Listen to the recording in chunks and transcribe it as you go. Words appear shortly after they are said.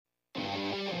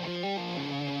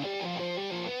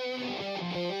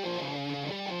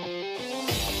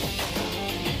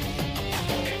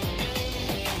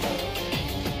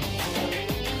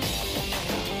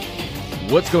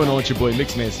What's going on? It's your boy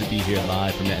Mixmaster D here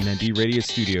live from the MNB Radio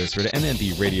Studios for the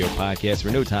MNB Radio Podcast,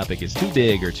 where no topic is too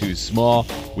big or too small.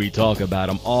 We talk about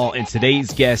them all. And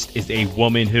today's guest is a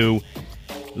woman who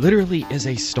literally is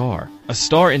a star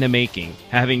in the making.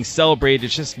 Having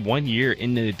celebrated just 1 year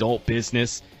in the adult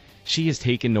business, she has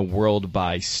taken the world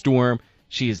by storm.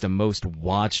 She is the most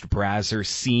watched brasser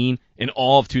seen in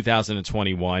all of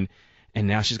 2021. And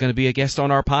now she's going to be a guest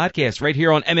on our podcast right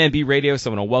here on MNB Radio.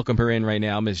 So I'm going to welcome her in right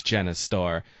now, Miss Jenna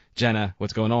Starr. Jenna,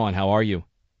 what's going on? How are you?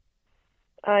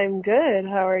 I'm good.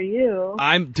 How are you?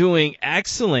 I'm doing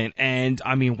excellent. And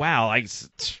I mean, wow.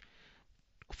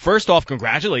 First off,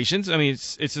 congratulations. I mean,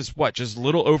 it's just just a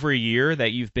little over a year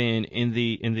that you've been in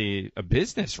the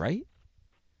business, right?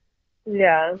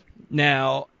 Yeah.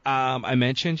 Now, I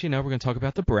mentioned, we're going to talk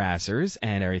about the brassers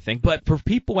and everything. But for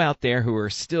people out there who are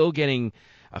still getting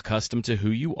accustomed to who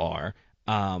you are,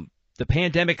 the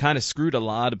pandemic kind of screwed a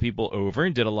lot of people over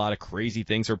and did a lot of crazy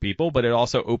things for people, but it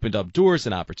also opened up doors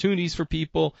and opportunities for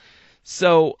people.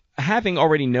 So having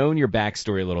already known your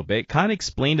backstory a little bit, kind of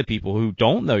explain to people who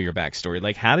don't know your backstory,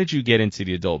 like how did you get into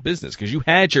the adult business? Because you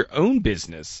had your own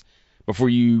business before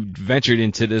you ventured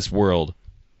into this world.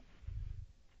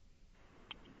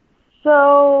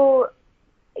 So,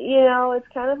 it's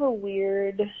kind of a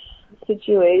weird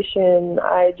situation.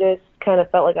 I just kind of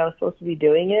felt like I was supposed to be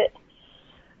doing it.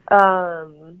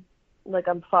 Like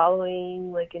I'm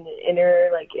following like an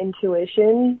inner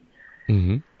intuition.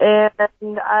 Mm-hmm. And I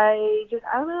don't know,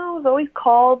 I was always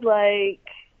called my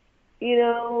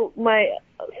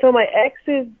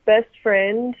ex's best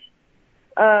friend,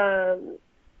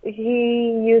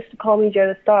 he used to call me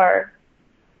Jenna Starr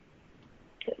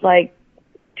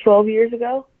 12 years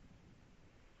ago.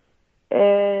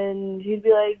 And he'd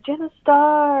be like, Jenna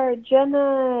Starr,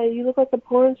 Jenna, you look like a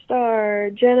porn star.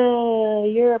 Jenna,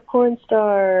 you're a porn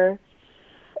star.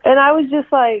 And I was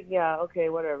just like, yeah, okay,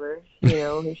 whatever.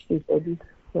 You're stupid.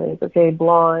 Okay,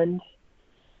 blonde,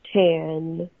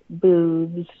 tan,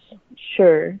 boobs,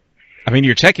 sure. I mean,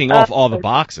 you're checking off all the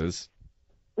boxes.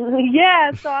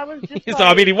 Yeah, so I was just So,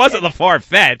 I mean, he wasn't the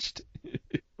far-fetched.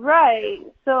 Right.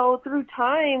 So through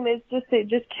time, it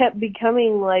just kept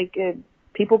becoming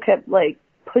people kept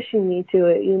pushing me to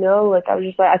it, I was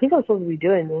just I think I'm supposed to be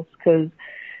doing this because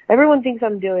everyone thinks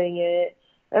I'm doing it.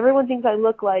 Everyone thinks I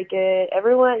look like it.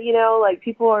 Everyone,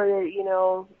 people are,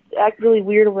 act really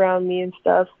weird around me and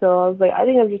stuff. So I was like, I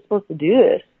think I'm just supposed to do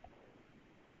this.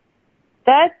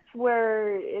 That's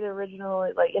where it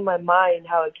originally, in my mind,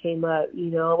 how it came up,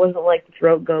 It wasn't like the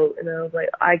throat goat and I was like,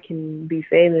 I can be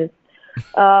famous.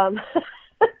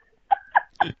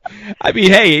 I mean,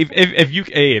 hey, if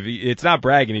it's not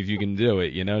bragging if you can do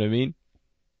it, you know what I mean?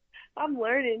 I'm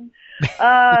learning.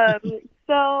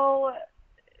 So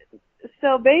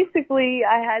basically,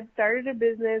 I had started a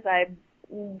business. I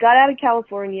got out of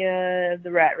California, the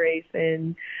rat race,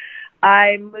 and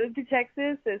I moved to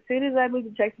Texas. As soon as I moved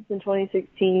to Texas in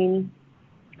 2016,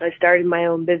 I started my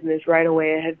own business right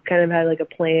away. I had kind of had a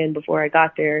plan before I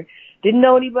got there. Didn't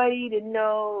know anybody, didn't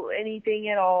know anything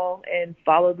at all, and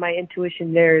followed my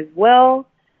intuition there as well.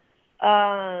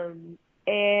 And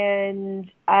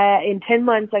in 10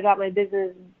 months, I got my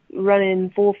business running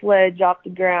full-fledged off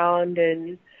the ground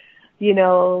and,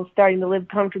 starting to live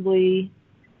comfortably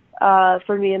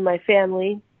for me and my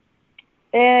family.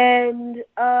 And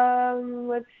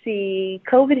let's see,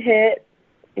 COVID hit.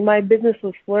 My business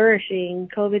was flourishing.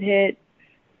 COVID hit,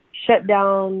 shut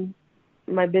down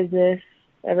my business.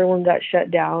 Everyone got shut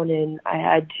down, and I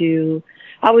had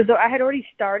already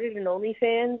started an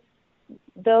OnlyFans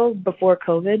though before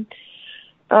COVID.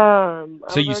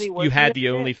 So you had the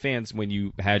OnlyFans when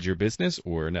you had your business,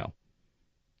 or no?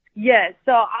 Yes.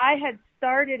 So I had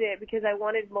started it because I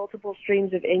wanted multiple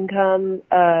streams of income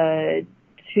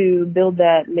to build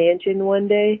that mansion one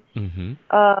day. Mm-hmm.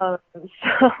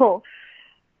 So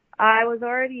I was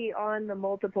already on the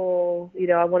multiple,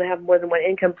 I want to have more than one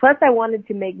income. Plus, I wanted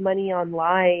to make money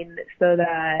online so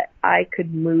that I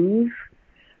could move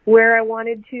where I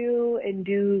wanted to and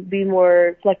be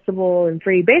more flexible and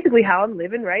free. Basically, how I'm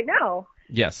living right now.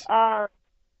 Yes.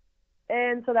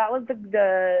 And so that was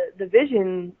the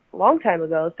vision a long time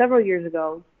ago, several years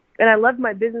ago. And I loved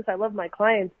my business. I loved my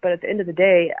clients. But at the end of the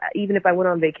day, even if I went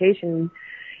on vacation,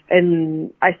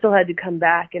 and I still had to come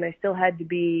back, and I still had to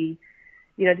be,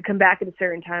 to come back at a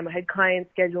certain time. I had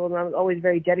clients scheduled, and I was always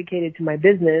very dedicated to my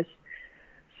business.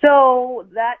 So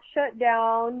that shut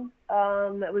down.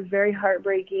 It was very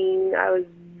heartbreaking. I was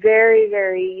very,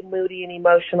 very moody and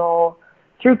emotional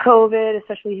through COVID,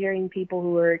 especially hearing people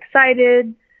who were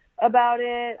excited about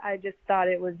it. I just thought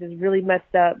it was just really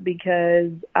messed up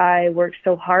because I worked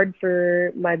so hard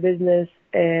for my business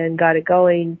and got it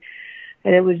going.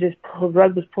 and it was just the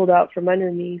rug was pulled out from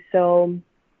under me. So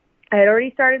I had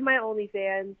already started my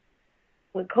OnlyFans.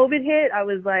 When COVID hit, I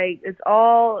was like,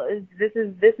 this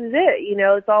is it, you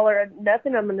know, it's all or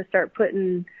nothing. I'm going to start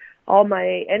putting all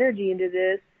my energy into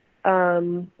this,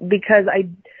 because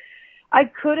I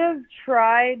could have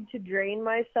tried to drain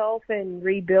myself and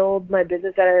rebuild my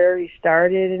business that I already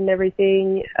started and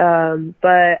everything.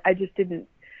 But I just didn't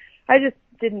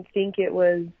think it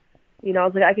was, you know, I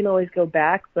was like, I can always go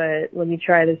back, but let me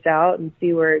try this out and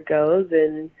see where it goes.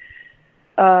 And,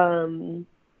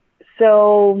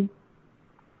 so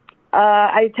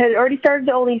I had already started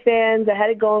the OnlyFans. I had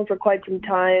it going for quite some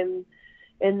time.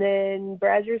 And then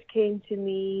Brazzers came to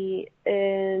me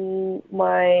on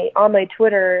my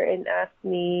Twitter and asked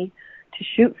me to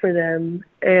shoot for them.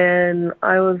 And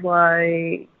I was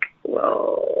like,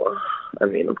 well, I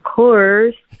mean, of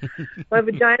course. My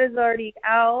vagina's already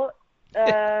out.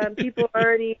 People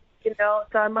already, you know,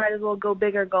 so I might as well go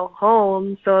big or go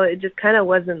home. So it just kind of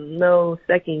wasn't no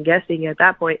second guessing at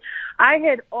that point. I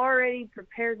had already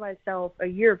prepared myself a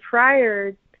year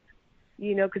prior,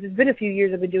 you know, because it's been a few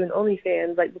years I've been doing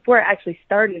OnlyFans. Like before I actually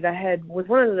started, was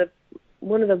one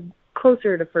of the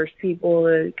closer to first people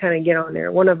to kind of get on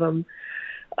there. One of them,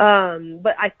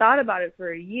 but I thought about it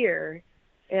for a year,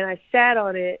 and I sat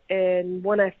on it. And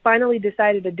when I finally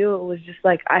decided to do it, it was just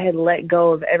like I had let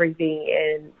go of everything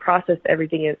and processed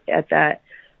everything at that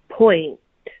point.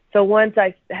 So once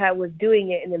I was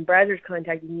doing it, and then Brazzers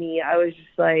contacted me, I was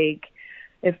just like,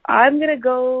 if I'm going to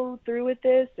go through with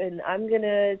this and I'm going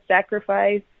to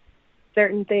sacrifice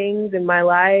certain things in my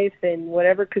life and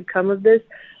whatever could come of this,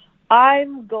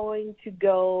 I'm going to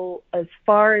go as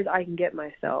far as I can get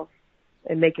myself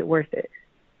and make it worth it.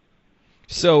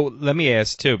 So let me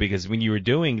ask, too, because when you were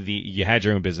doing you had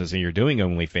your own business and you're doing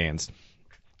OnlyFans,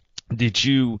 did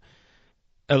you,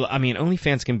 I mean,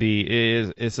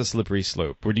 OnlyFans it's a slippery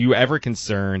slope. Were you ever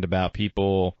concerned about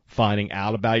people finding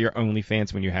out about your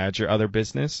OnlyFans when you had your other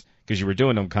business? Because you were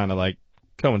doing them kind of like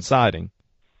coinciding.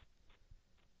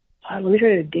 Let me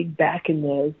try to dig back in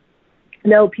those.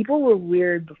 No, people were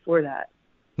weird before that,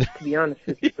 to be honest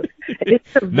with you.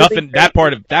 Nothing. That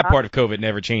part of COVID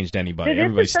never changed anybody.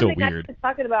 Everybody's still weird. I get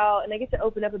talking about, and I get to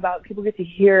open up about. People get to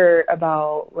hear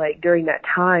about like during that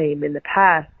time in the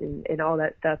past and all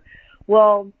that stuff.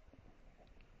 Well,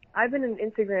 I've been an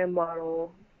Instagram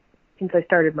model since I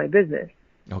started my business.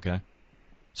 Okay.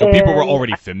 So people were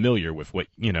already familiar with what,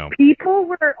 you know. People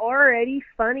were already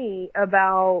funny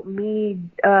about me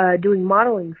doing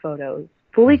modeling photos,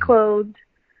 fully clothed,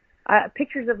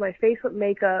 pictures of my face with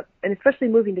makeup, and especially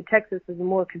moving to Texas is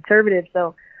more conservative.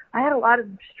 So I had a lot of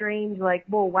strange, like,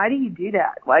 well, why do you do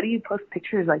that? Why do you post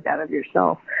pictures like that of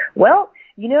yourself? Well,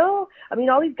 you know, I mean,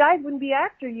 all these guys wouldn't be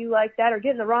after you like that or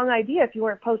getting the wrong idea if you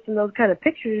weren't posting those kind of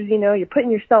pictures. You know, you're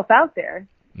putting yourself out there.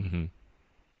 Mm-hmm.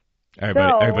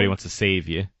 Everybody wants to save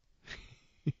you.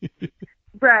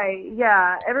 Right,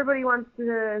 yeah. Everybody wants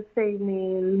to save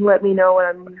me and let me know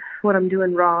what I'm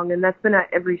doing wrong, and that's been at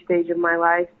every stage of my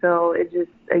life. So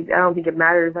I don't think it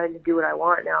matters. I just do what I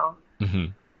want now. Mm-hmm.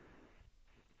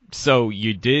 So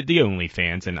you did the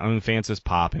OnlyFans, and OnlyFans was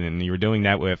popping, and you were doing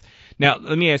that with. Now,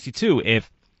 let me ask you too: if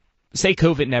say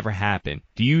COVID never happened,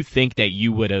 do you think that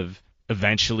you would have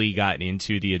eventually gotten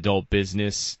into the adult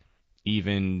business,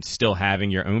 even still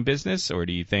having your own business, or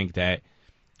do you think that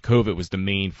COVID was the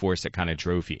main force that kind of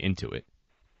drove you into it?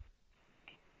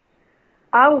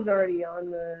 I was already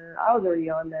on that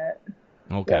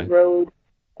road.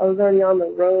 I was already on the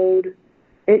road.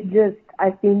 It just, I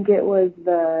think it was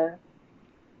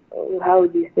how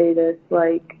would you say this?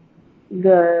 Like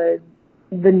the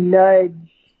nudge,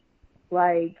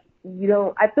 like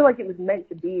I feel like it was meant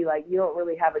to be, like you don't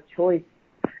really have a choice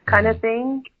kind of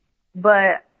thing,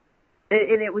 but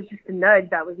it was just a nudge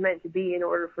that was meant to be in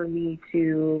order for me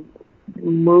to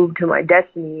move to my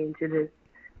destiny into this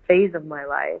phase of my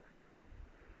life.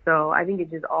 So I think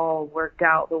it just all worked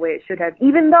out the way it should have,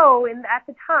 even though at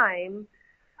the time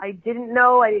I didn't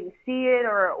know, I didn't see it,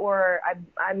 or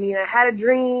I mean, I had a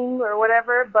dream or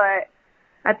whatever, but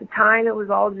at the time it was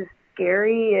all just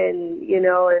scary and, you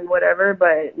know, and whatever,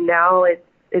 but now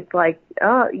it's like,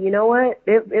 oh, you know what?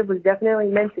 It was definitely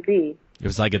meant to be. It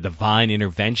was like a divine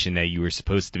intervention that you were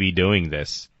supposed to be doing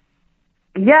this.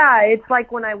 Yeah, it's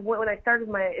like when I started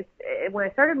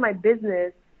my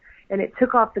business and it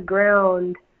took off the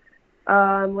ground.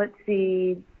 Let's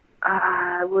see,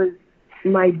 was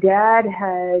my dad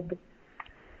had.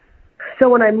 So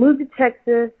when I moved to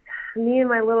Texas, me and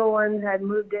my little ones had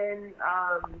moved in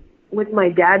with my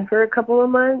dad for a couple of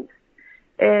months,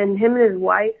 and him and his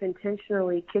wife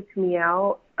intentionally kicked me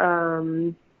out.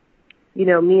 You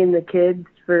know, me and the kids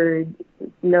for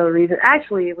no reason.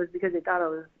 Actually, it was because they thought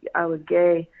I was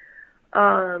gay.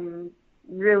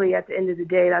 Really, at the end of the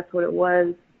day, that's what it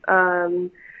was.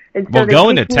 And so well,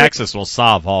 going to Texas will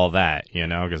solve all that,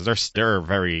 because they're a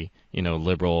very,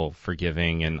 liberal,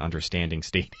 forgiving, and understanding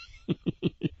state.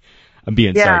 I'm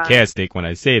being sarcastic when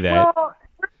I say that. Well,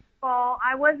 first of all,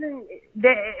 I wasn't.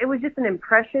 It was just an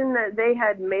impression that they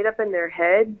had made up in their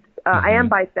heads. I am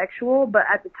bisexual, but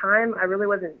at the time, I really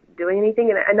wasn't doing anything.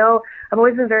 And I know I've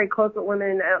always been very close with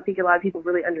women. I don't think a lot of people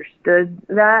really understood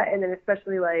that, and then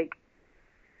especially like,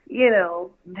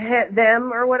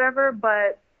 them or whatever.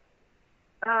 But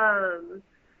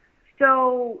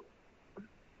so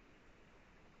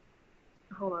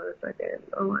hold on a second.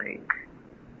 I'm like.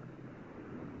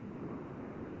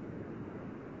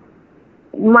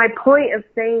 My point of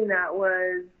saying that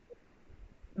was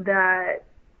that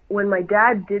when my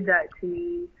dad did that to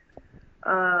me,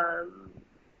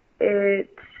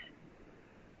 it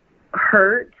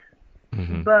hurt,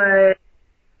 and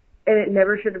it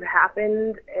never should have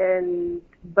happened,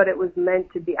 but it was meant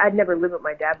to be. I'd never lived with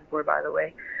my dad before, by the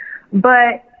way,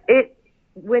 but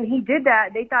when he did that,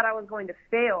 they thought I was going to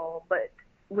fail, but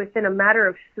within a matter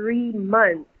of 3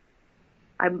 months,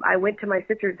 I went to my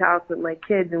sister's house with my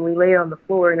kids, and we laid on the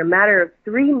floor. In a matter of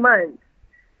 3 months,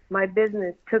 my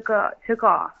business took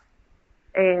off,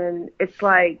 and it's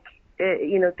like,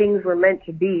 things were meant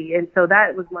to be. And so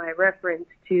that was my reference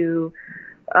to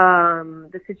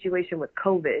the situation with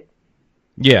COVID.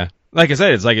 Yeah. Like I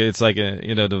said, it's like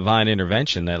a divine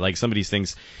intervention that like some of these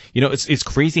things, it's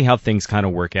crazy how things kind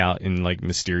of work out in like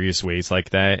mysterious ways like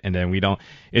that. And then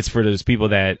it's for those people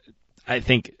that I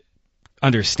think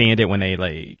understand it when they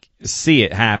like see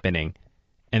it happening,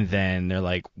 and then they're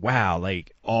like, wow,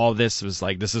 like all this was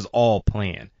like, this is all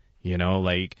planned,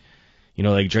 like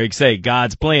Drake said,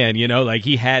 God's plan, like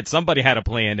somebody had a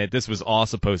plan that this was all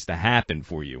supposed to happen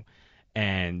for you.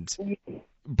 And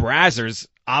Brazzers,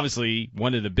 obviously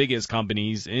one of the biggest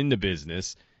companies in the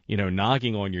business,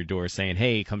 knocking on your door saying,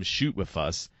 hey, come shoot with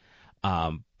us.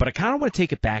 But I kind of want to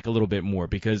take it back a little bit more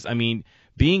because,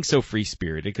 being so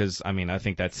free-spirited, because, I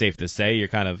think that's safe to say, you're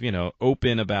kind of,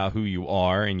 open about who you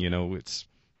are, and, it's,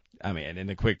 in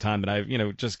the quick time that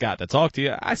I've, just got to talk to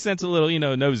you, I sense a little,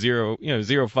 zero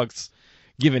fucks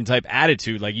given type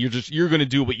attitude, like you're going to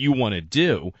do what you want to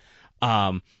do.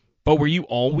 But were you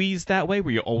always that way?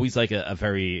 Were you always like a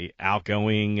very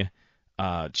outgoing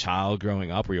child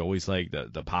growing up? Were you always like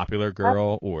the popular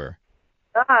girl, or?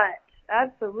 Not,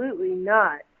 absolutely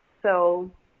not.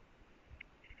 So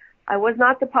I was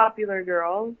not the popular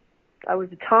girl. I was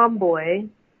a tomboy.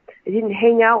 I didn't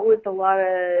hang out with a lot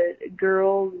of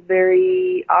girls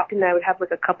very often. I would have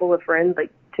like a couple of friends,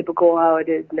 like typical how it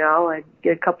is now. I'd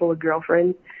get a couple of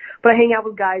girlfriends, but I hang out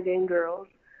with guys and girls.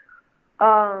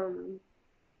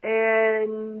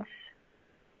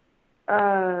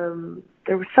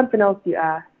 There was something else you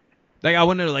asked. Like I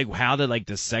wonder, like how did like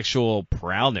the sexual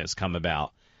prowess come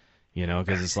about?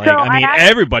 Because it's like, So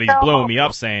everybody's blowing me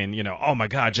up saying, oh my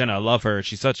God, Jenna, I love her.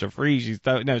 She's such a freak. She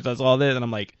does all this. And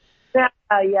I'm like, no.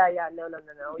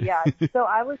 Yeah. So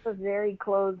I was a very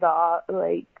closed off,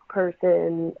 like,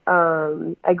 person.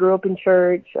 I grew up in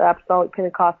church, Apostolic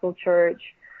Pentecostal church.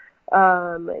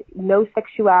 No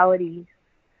sexuality.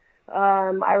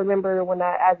 I remember when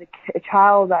as a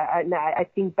child, I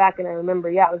think back and I remember,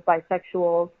 I was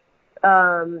bisexual.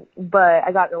 But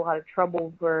I got in a lot of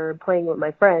trouble for playing with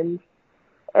my friends,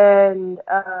 and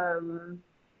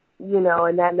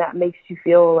and that makes you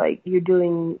feel like you're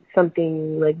doing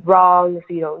something like wrong,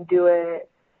 so you don't do it.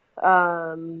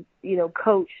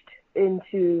 Coached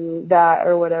into that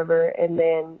or whatever, and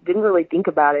then didn't really think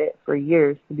about it for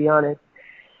years, to be honest.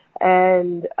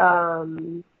 And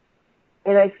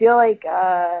I feel like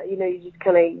you just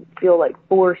kind of feel like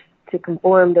forced to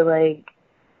conform to like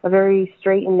a very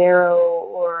straight and narrow,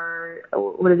 or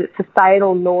what is it,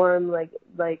 societal norm, like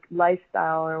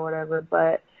lifestyle or whatever.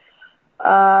 But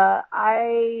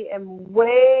I am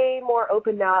way more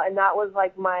open now, and that was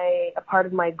like a part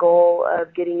of my goal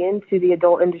of getting into the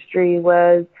adult industry,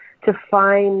 was to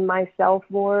find myself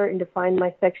more and to find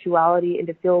my sexuality and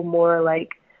to feel more like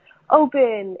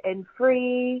open and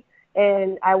free.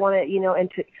 And I want to,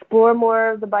 and to explore more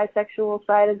of the bisexual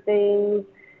side of things.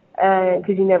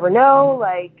 Because you never know,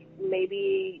 like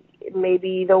maybe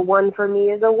the one for me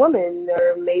is a woman,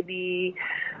 or maybe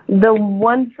the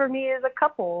one for me is a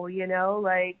couple,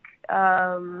 like,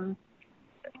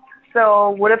 so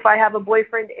what if I have a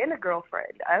boyfriend and a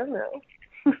girlfriend? I don't know.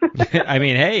 I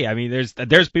mean, hey, I mean,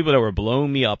 there's people that were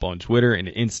blowing me up on Twitter and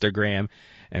Instagram,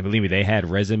 and believe me, they had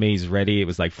resumes ready. It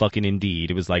was like fucking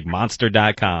Indeed. It was like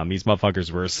Monster.com. These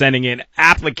motherfuckers were sending in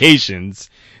applications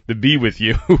to be with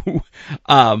you.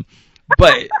 um,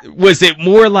 but was it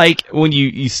more like when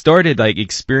you started like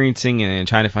experiencing and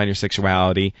trying to find your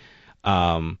sexuality?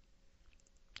 Um,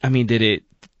 I mean, did it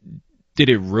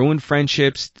ruin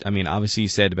friendships? I mean, obviously you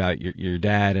said about your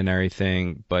dad and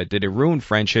everything, but did it ruin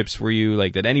friendships for you?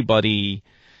 Like, did anybody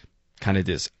kind of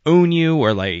disown you,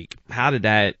 or like, how did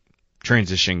that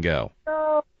transition go?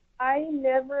 So I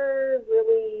never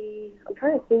really. I'm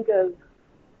trying to think of.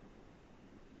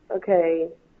 Okay,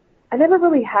 I never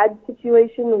really had a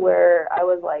situation where I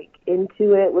was like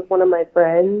into it with one of my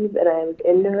friends and I was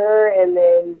into her and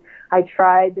then I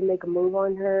tried to make a move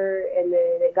on her and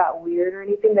then it got weird or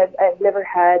anything. That I've never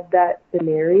had that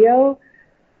scenario.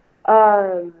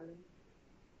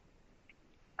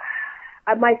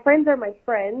 My friends are my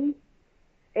friends,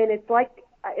 and it's like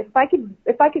if I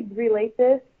could relate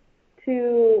this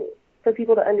to for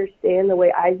people to understand the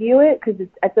way I view it, because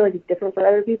I feel like it's different for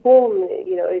other people. And,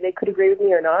 you know, they could agree with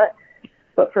me or not.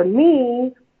 But for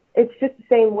me, it's just the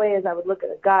same way as I would look at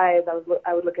a guy as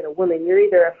I would look at a woman. You're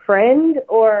either a friend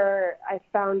or I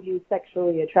found you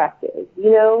sexually attractive.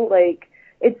 You know, like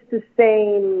it's the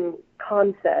same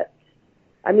concept.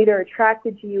 I'm either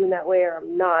attracted to you in that way or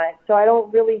I'm not. So I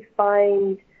don't really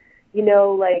find, you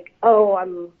know, like, oh,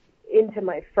 I'm into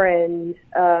my friend,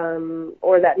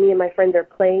 or that me and my friends are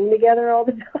playing together all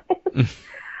the time.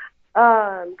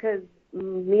 Because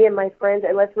me and my friends,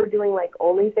 unless we're doing like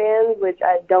OnlyFans, which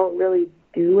I don't really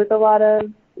do with a lot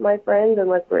of my friends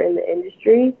unless we're in the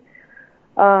industry.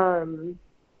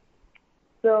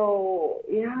 So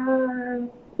yeah,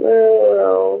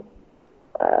 well,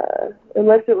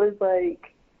 unless it was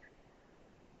like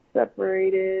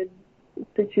separated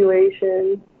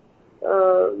situation.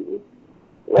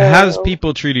 How's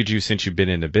people treated you since you've been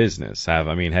in the business?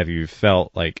 Have you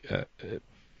felt like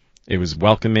it was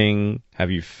welcoming?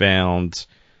 Have you found,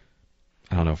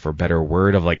 I don't know, for a better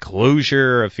word, of like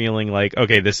closure, of feeling like,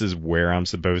 okay, this is where I'm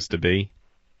supposed to be?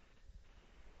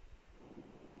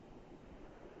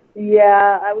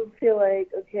 Yeah, I would feel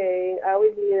like, okay, I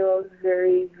always knew I was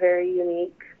very, very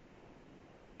unique.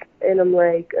 And I'm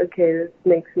like, okay, this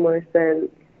makes more sense.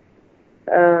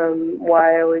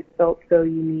 Why I always felt so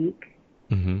unique.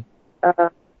 Mm-hmm. I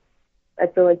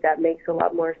feel like that makes a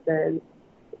lot more sense.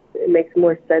 It makes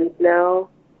more sense now.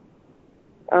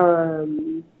 But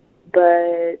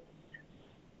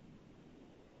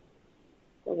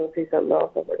I was going to say something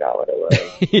else. I forgot what it was.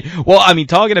 Well, I mean,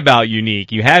 talking about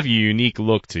unique, you have a unique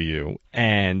look to you.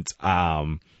 And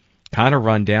kind of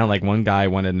run down, like one guy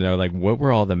wanted to know, like, what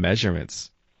were all the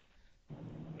measurements?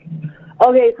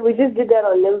 Okay, so we just did that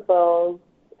on Nympho,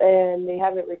 and they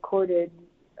have it recorded.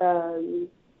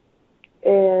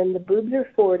 And the boobs are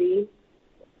 40.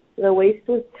 The waist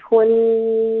was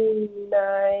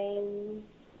 29,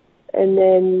 and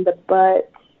then the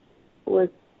butt was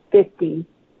 50.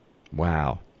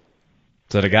 Wow.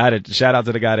 So shout out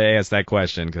to the guy that asked that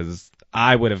question, because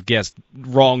I would have guessed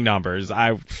wrong numbers.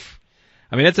 I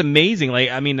mean, that's amazing.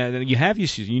 Like, I mean, you have your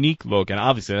unique look, and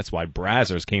obviously that's why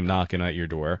Brazzers came knocking at your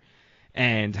door.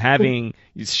 And having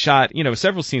shot, you know,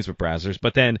 several scenes with Brazzers,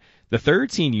 but then the third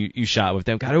scene you shot with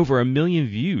them got over 1 million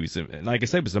views. And like I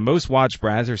said, it was the most watched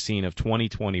Brazzers scene of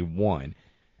 2021.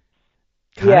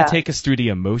 Kind of take us through the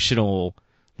emotional,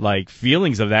 like,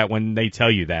 feelings of that when they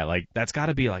tell you that. Like, that's got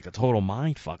to be like a total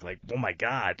mind fuck. Like, oh my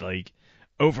God, like,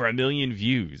 over 1 million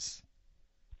views.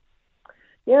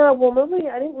 Yeah, well,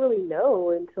 I didn't really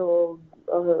know until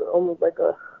almost like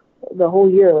the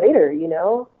whole year later, you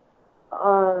know?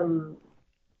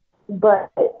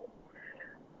 But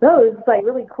no, it was like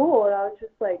really cool, and I was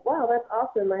just like, wow, that's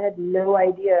awesome. I had no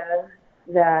idea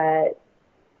that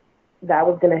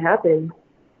was going to happen.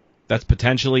 That's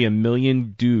potentially 1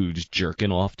 million dudes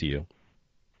jerking off to you.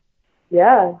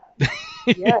 Yeah.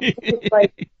 Yeah. I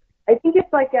think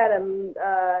it's like at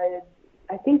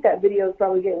I think that video is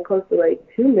probably getting close to like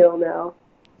 2 mil now.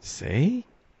 See?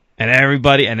 And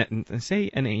everybody, and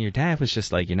your dad was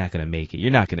just like, you're not going to make it.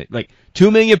 You're not going to, like, 2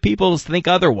 million people think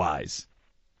otherwise.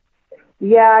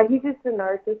 Yeah, he's just a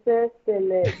narcissist,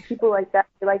 and people like that,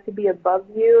 they like to be above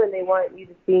you, and they want you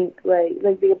to think, like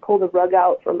they can pull the rug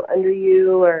out from under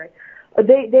you, or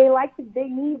they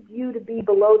need you to be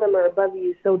below them or above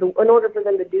you, so in order for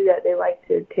them to do that, they like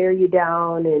to tear you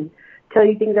down and tell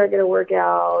you things aren't going to work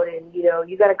out, and, you know,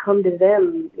 you got to come to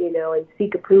them, you know, and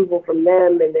seek approval from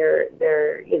them, and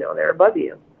they're above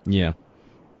you. Yeah.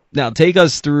 Now, take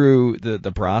us through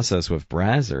the process with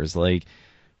Brazzers. Like,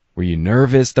 Were you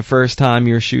nervous the first time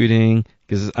you're shooting?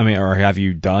 Because I mean, or have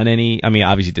you done any? I mean,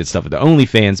 obviously you did stuff with the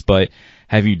OnlyFans, but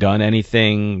have you done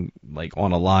anything like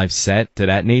on a live set to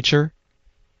that nature?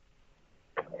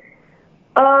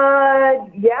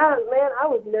 Yeah, man, I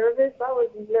was nervous. I was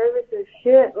nervous as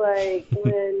shit. Like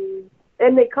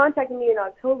and they contacted me in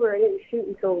October. I didn't shoot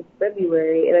until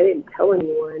February, and I didn't tell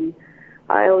anyone.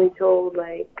 I only told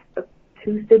like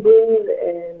two siblings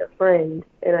and a friend,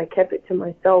 and I kept it to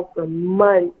myself for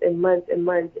months and months and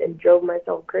months, and drove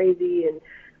myself crazy. And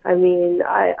I mean,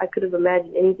 I could have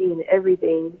imagined anything and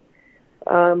everything.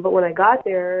 But when I got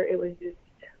there, it was just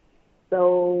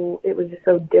so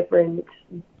different.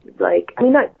 Like, I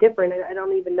mean, not different. I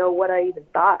don't even know what I even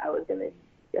thought I was gonna.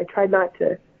 I tried not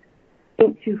to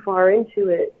think too far into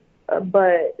it,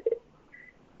 but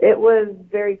it was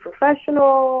very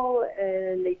professional,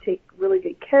 and they take really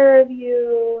good care of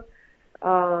you.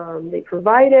 They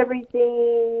provide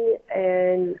everything,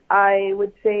 and I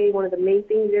would say one of the main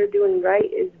things they're doing right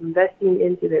is investing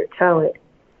into their talent.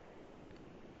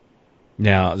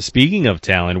 Now, speaking of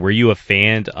talent, were you a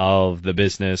fan of the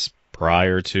business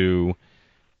prior to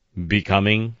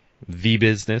becoming the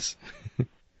business?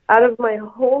 Out of my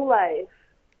whole life,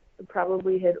 I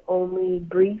probably had only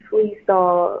briefly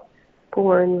saw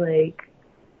porn like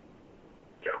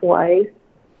twice.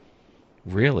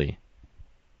 Really?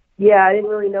 Yeah, I didn't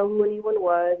really know who anyone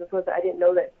was. I didn't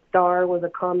know that Star was a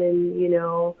common, name.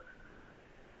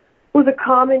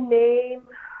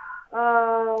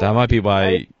 That might be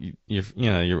why your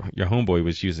homeboy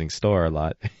was using Star a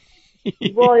lot.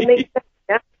 Well, it makes sense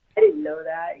now. I didn't know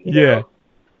that. Yeah.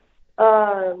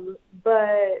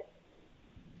 But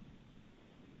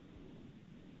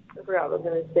I forgot what I was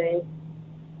going to say.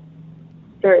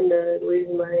 Starting to lose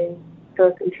my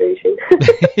concentration.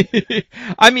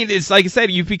 I mean, it's like I said,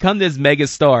 you've become this mega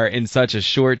star in such a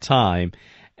short time,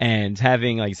 and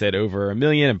having, like I said, over 1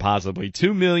 million and possibly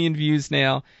 2 million views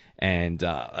now. And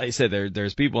like I said,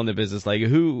 there's people in the business. Like,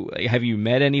 have you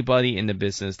met anybody in the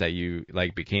business that you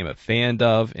like became a fan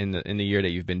of in the year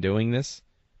that you've been doing this?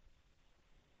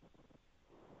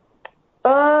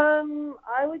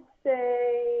 I would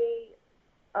say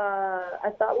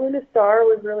I thought Luna Star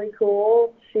was really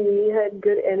cool. She had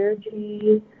good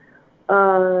energy,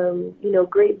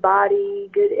 great body,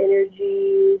 good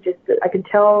energy. Just I could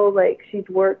tell like she's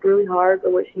worked really hard for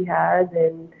what she has,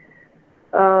 and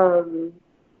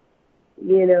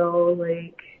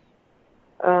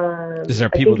Is there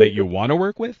people that you want to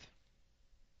work with?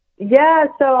 Yeah,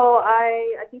 so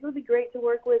I think it would be great to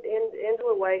work with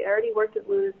Angela White. I already worked with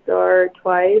Luna Star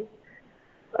twice.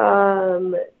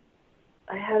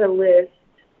 I had a list.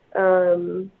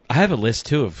 I have a list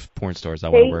too of porn stars I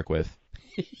want to work with.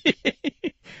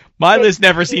 My list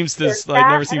never seems to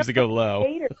go low.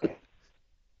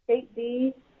 Kate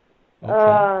B.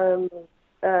 Okay.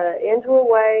 Angela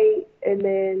White, and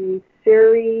then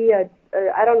Siri. I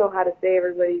don't know how to say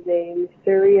everybody's name.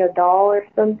 Siri Adal or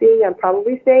something. I'm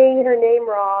probably saying her name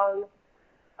wrong.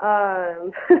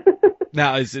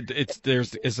 Now, is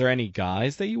there any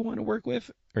guys that you want to work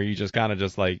with, or are you just kind of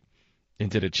just like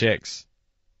into the chicks?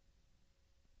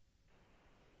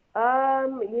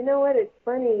 You know what? It's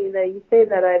funny that you say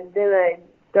that. I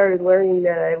started learning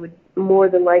that I would more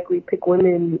than likely pick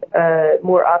women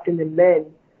more often than men.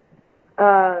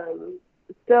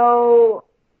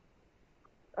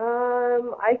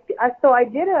 I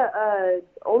did a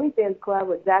OnlyFans collab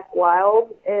with Zach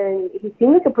Wild, and he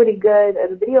seemed like a pretty good.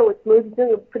 The video was smooth. He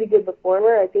seemed like a pretty good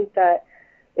performer. I think that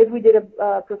if we did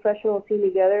a professional team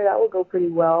together, that would go pretty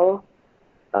well.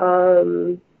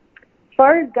 As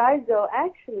far as guys though,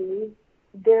 actually,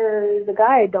 there's a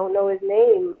guy, I don't know his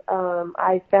name.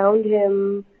 I found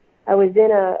him. I was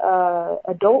in a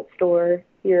adult store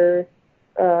here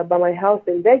by my house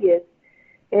in Vegas,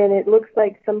 and it looks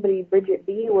like somebody Bridget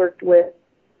B worked with,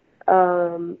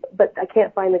 but I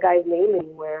can't find the guy's name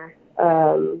anywhere.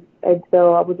 And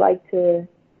so I would like to.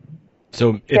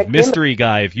 So if Mystery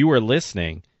Guy, if you were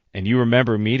listening and you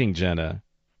remember meeting Jenna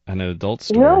at an adult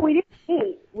store. No, we didn't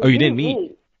meet. You didn't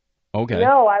meet? Okay.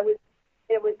 No, I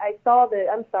saw the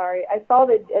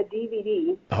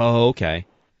DVD. Oh, okay.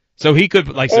 So he could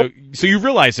so you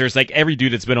realize there's like every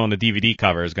dude that's been on the DVD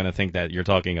cover is going to think that you're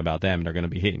talking about them, and they're going to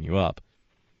be hitting you up.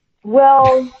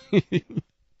 Well, it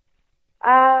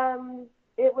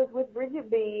was with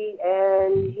Bridget B,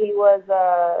 and he was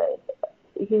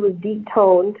deep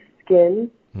toned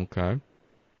skin. Okay.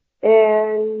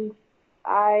 And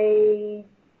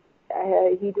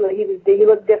he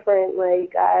looked different.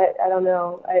 Like I don't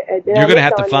know. You're gonna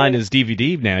have to find his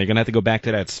DVD now. You're gonna have to go back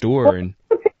to that store and.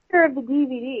 A picture of the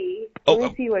DVD. Let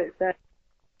me see what it says.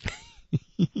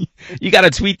 You got to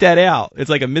tweet that out. It's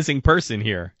like a missing person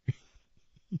here.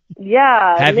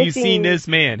 Yeah. Have you seen this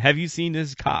man? Have you seen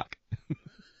this cock?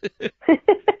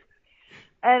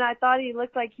 And I thought he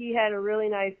looked like he had a really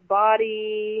nice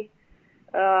body.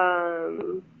 Like,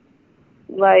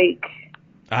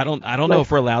 I don't know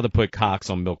if we're allowed to put cocks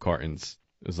on milk cartons.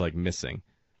 It was like missing,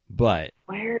 but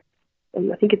where?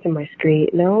 I think it's in my screen.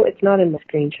 No, it's not in my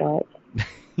screenshot.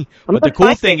 But the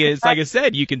cool thing is, like I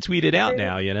said, you can tweet it out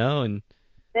now, you know, and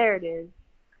there it is.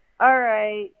 All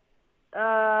right.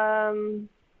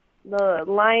 The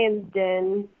Lion's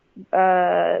Den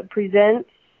presents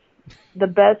The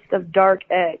Best of Dark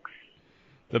X.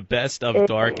 The Best of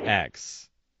Dark X.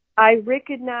 I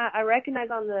recognize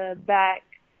on the back,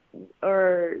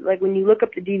 or like when you look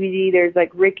up the DVD, there's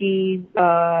like Ricky,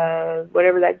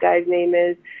 whatever that guy's name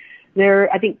is.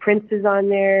 I think Prince is on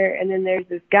there, and then there's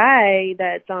this guy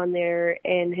that's on there,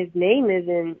 and his name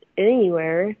isn't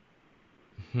anywhere.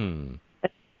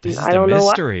 This is the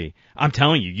mystery. I'm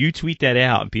telling you, you tweet that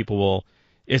out, and people will.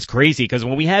 It's crazy because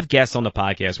when we have guests on the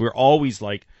podcast, we're always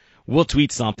like, we'll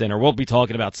tweet something or we'll be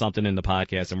talking about something in the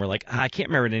podcast, and we're like, I can't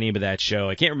remember the name of that show,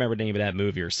 I can't remember the name of that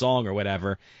movie or song or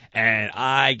whatever, and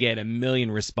I get a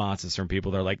million responses from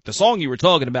people. They're like, the song you were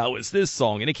talking about was this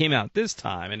song, and it came out this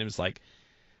time, and it was like.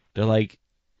 They're like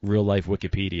real life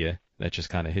Wikipedia that just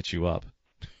kind of hits you up.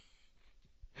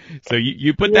 So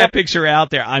you put that picture out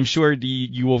there, I'm sure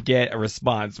you will get a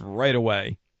response right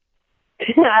away.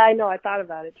 I know, I thought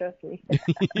about it, trust me.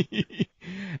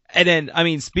 And then, I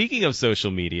mean, speaking of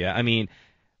social media, I mean,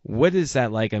 what is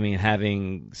that like? I mean,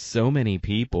 having so many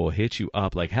people hit you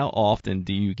up, like how often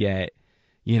do you get,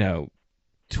 you know,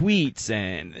 tweets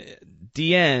and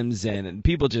DMs and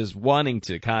people just wanting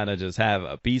to kind of just have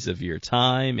a piece of your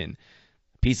time and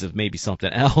a piece of maybe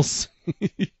something else?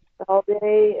 All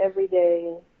day, every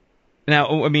day.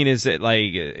 Now, I mean, is it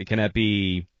like, can that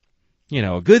be, you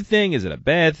know, a good thing? Is it a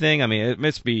bad thing? I mean, it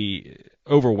must be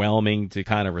overwhelming to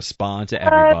kind of respond to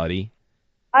everybody.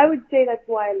 I would say that's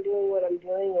why I'm doing what I'm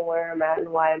doing and where I'm at and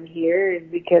why I'm here, is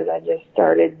because I just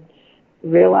started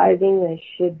realizing I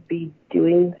should be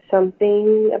doing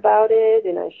something about it,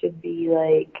 and I should be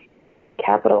like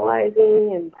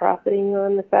capitalizing and profiting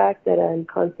on the fact that I'm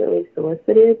constantly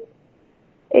solicited.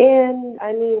 And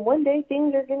I mean, one day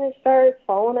things are going to start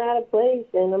falling out of place,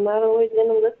 and I'm not always going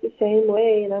to look the same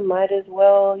way, and I might as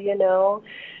well, you know,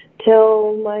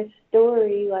 tell my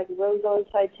story like Rose on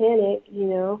Titanic, you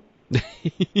know.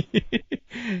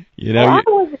 You know,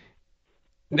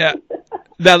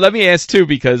 now let me ask too,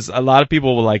 because a lot of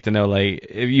people would like to know, like,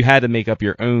 if you had to make up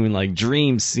your own like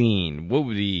dream scene, what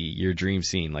would be your dream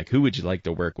scene? Like, who would you like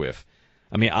to work with?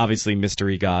 I mean, obviously,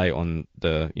 mystery guy on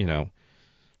the, you know,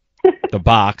 the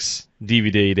box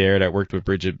DVD there that worked with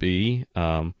Bridget B.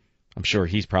 I'm sure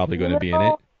he's probably going to be in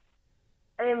it.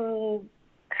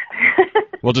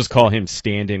 We'll just call him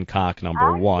stand-in cock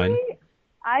number one.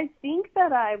 I think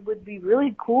that I would be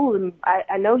really cool. And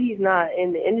I know he's not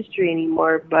in the industry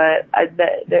anymore, but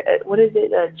what is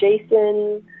it?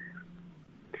 Jason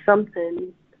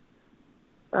something.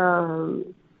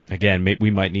 Again, we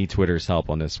might need Twitter's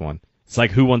help on this one. It's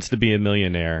like, who wants to be a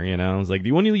millionaire? You know, it's like, do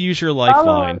you want to use your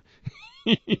lifeline?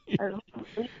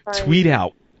 Tweet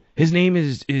out. His name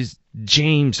is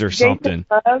James or something.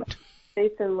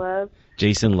 Jason Love.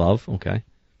 Jason Love. Okay.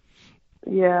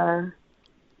 Yeah.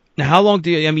 Now, how long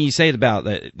do you? I mean, you say it about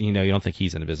that. You know, you don't think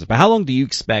he's in the business, but how long do you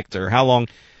expect, or how long?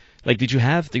 Like, do you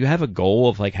have a goal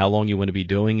of like how long you want to be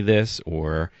doing this,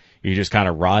 or you're just kind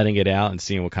of riding it out and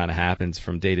seeing what kind of happens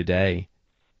from day to day?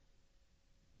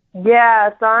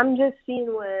 Yeah, so I'm just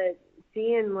seeing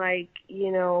like,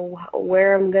 you know,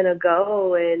 where I'm gonna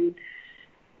go, and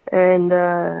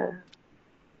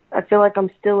I feel like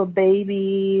I'm still a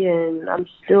baby, and I'm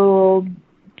still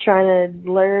trying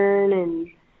to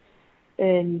learn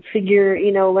and figure,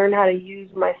 you know, learn how to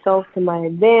use myself to my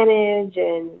advantage,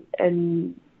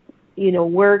 and you know,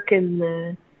 work in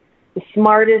the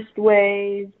smartest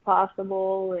ways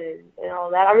possible, and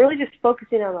all that. I'm really just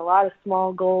focusing on a lot of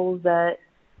small goals that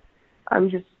I'm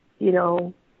just, you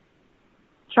know,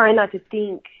 trying not to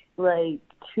think like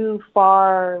too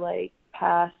far, like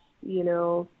past, you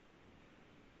know,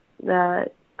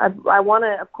 that I want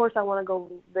to, of course I want to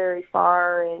go very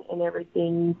far and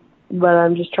everything, but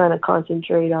I'm just trying to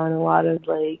concentrate on a lot of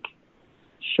like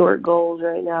short goals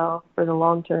right now for the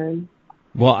long term.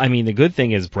 Well, I mean, the good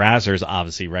thing is Brazzers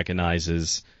obviously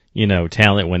recognizes, you know,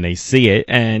 talent when they see it,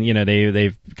 and you know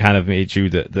they've kind of made you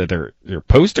their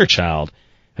poster child.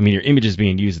 I mean, your image is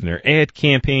being used in their ad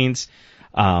campaigns.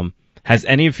 Has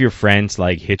any of your friends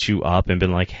like hit you up and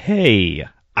been like, "Hey,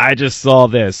 I just saw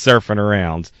this surfing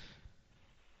around"?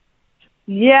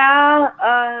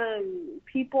 Yeah,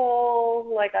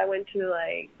 people like I went to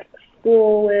like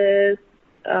school with,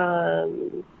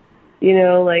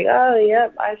 like, oh,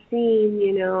 yep, I've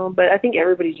seen, but I think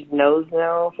everybody just knows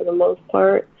now for the most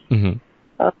part. Hmm.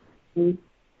 Um,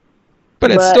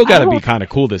 But it's but still got to be kind of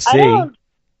cool to see. I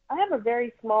have a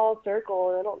very small circle,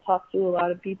 and I don't talk to a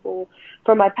lot of people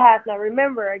from my past. Now,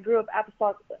 remember, I grew up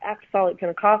apostolic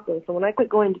Pentecostal, so when I quit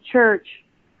going to church,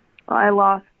 I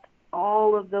lost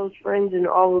all of those friends and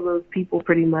all of those people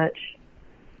pretty much.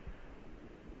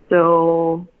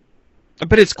 So...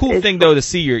 But it's a cool thing, though, to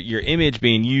see your image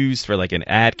being used for, like, an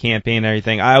ad campaign and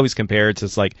everything. I always compare it to,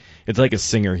 it's like a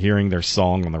singer hearing their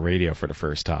song on the radio for the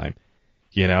first time.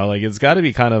 Like, it's got to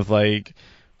be kind of, like,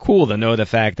 cool to know the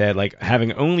fact that, like,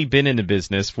 having only been in the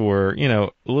business for,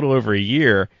 a little over a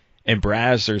year, and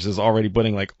Brazzers is already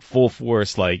putting, like, full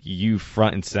force, like, you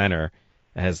front and center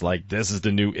as, like, this is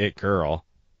the new it girl.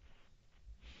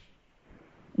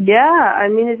 Yeah, I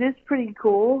mean, it is pretty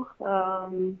cool.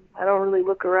 I don't really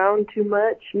look around too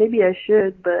much. Maybe I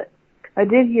should, but I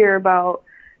did hear about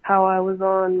how I was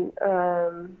on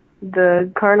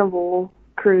the Carnival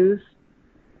cruise.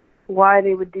 Why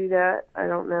they would do that, I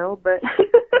don't know, but...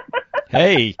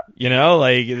 Hey,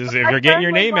 like, if you're getting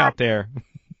your name out there.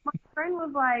 My friend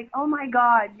was like, oh my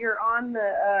God, you're on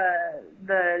the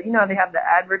they have the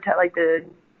like the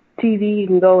TV, you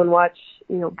can go and watch,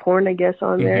 porn, I guess,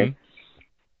 on there.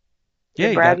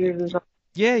 Yeah,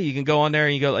 you can go on there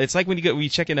and you go. It's like when you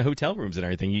check into hotel rooms and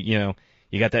everything. You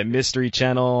got that mystery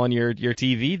channel on your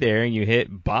TV there, and you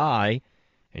hit buy,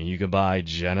 and you can buy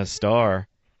Jenna Starr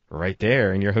right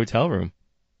there in your hotel room.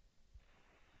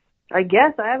 I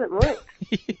guess I haven't looked.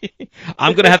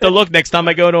 I'm gonna have to look next time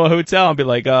I go to a hotel and be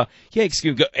like, yeah,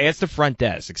 excuse me, ask the front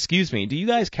desk. Excuse me, do you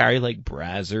guys carry like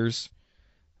Brazzers?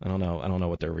 I don't know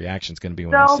what their reaction's gonna be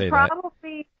when I say that.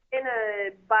 Probably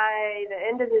by the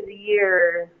end of the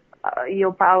year,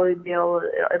 you'll probably be able.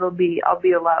 I'll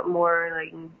be a lot more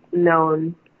like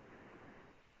known.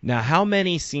 Now, how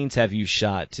many scenes have you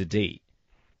shot to date?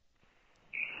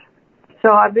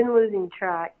 So I've been losing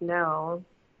track now.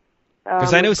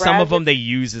 Because I know some of them they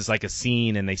use as like a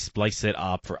scene and they splice it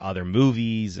up for other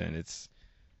movies, and it's...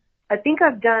 I think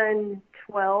I've done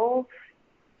 12.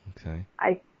 Okay.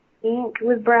 I think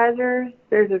with Brazzers.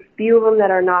 There's a few of them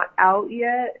that are not out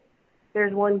yet.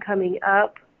 There's one coming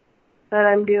up that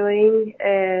I'm doing,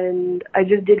 and I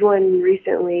just did one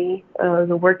recently,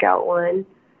 the workout one,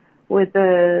 with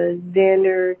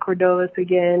Xander Cordovas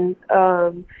again.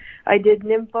 I did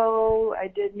Nympho, I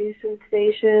did Nuisance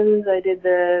Stations, I did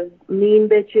the Mean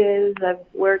Bitches, I've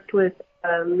worked with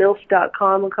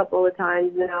MILF.com a couple of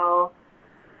times now,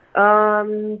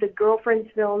 the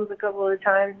Girlfriends films a couple of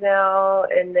times now,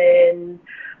 and then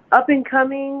up and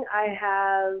coming I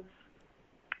have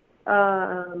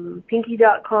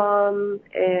Pinky.com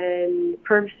and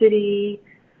Perv City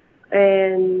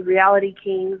and Reality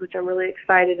Kings, which I'm really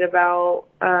excited about.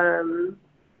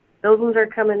 Those ones are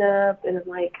coming up, and I'm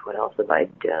like, what else have I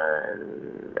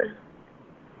done?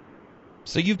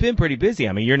 So you've been pretty busy.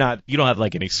 I mean, you don't have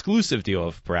like an exclusive deal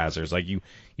with Brazzers. Like you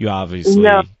obviously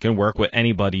can work with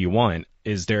anybody you want.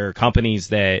 Is there companies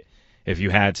that, if you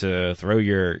had to throw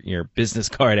your business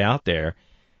card out there,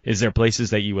 is there places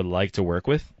that you would like to work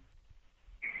with?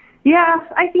 Yeah,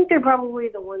 I think they're probably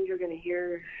the ones you're going to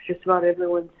hear just about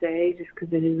everyone say, just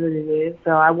because it is what it is.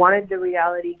 So I wanted the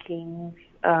Reality Kings.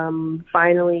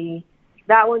 Finally,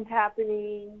 that one's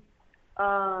happening.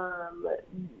 I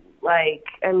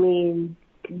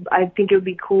think it would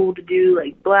be cool to do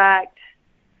like Blacked,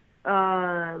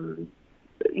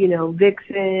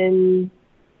 Vixen,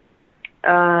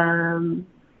 I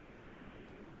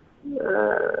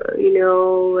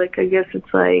guess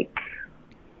it's like,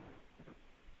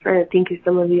 trying to think of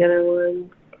some of the other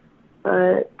ones,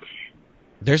 but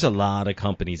there's a lot of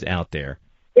companies out there.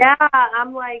 Yeah,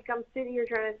 I'm sitting here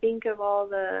trying to think of all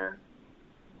the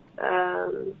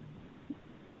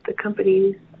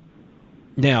companies.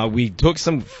 Now, we took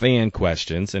some fan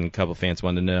questions, and a couple of fans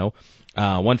wanted to know.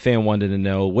 One fan wanted to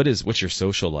know, what's your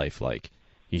social life like?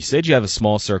 You said you have a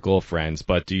small circle of friends,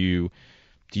 but do you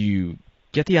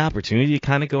get the opportunity to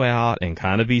kind of go out and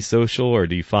kind of be social, or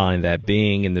do you find that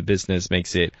being in the business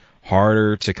makes it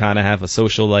harder to kind of have a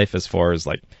social life as far as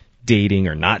like dating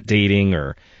or not dating,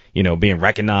 or being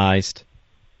recognized?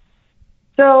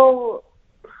 So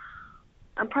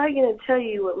I'm probably going to tell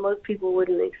you what most people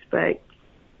wouldn't expect,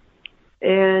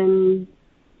 and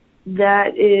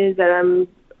that is that I'm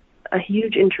a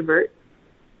huge introvert.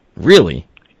 Really?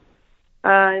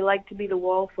 I like to be the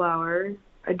wallflower.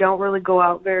 I don't really go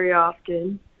out very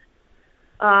often.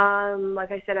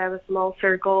 Like I said, I have a small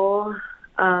circle.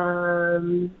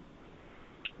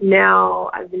 now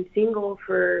I've been single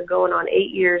for going on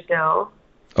 8 years now.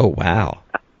 Oh, wow.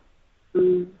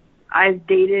 I've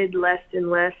dated less and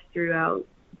less throughout,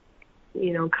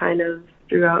 kind of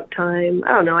throughout time.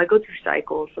 I don't know. I go through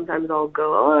cycles. Sometimes I'll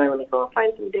go, oh, let me go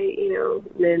find some date,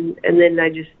 and then I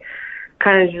just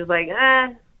kind of just like,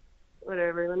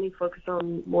 whatever. Let me focus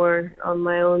on more on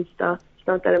my own stuff. It's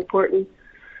not that important.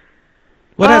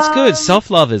 Well, that's good.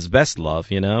 Self-love is best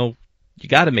love, You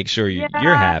got to make sure you're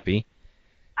happy.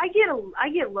 I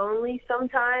get lonely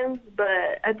sometimes,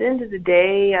 but at the end of the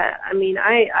day,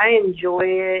 I enjoy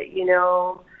it, I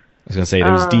was going to say,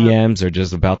 those DMs are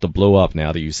just about to blow up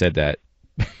now that you said that.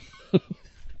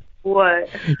 What?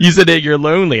 You said that you're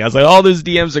lonely. I was like, all those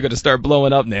DMs are going to start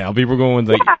blowing up now. People are going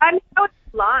like... Yeah, I was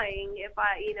lying if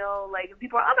if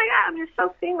people are, oh my God, I'm just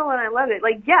so single and I love it.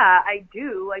 Like, yeah, I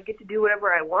do. I get to do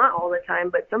whatever I want all the time,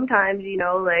 but sometimes,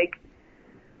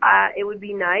 it would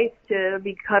be nice to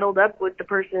be cuddled up with the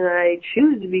person that I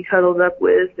choose to be cuddled up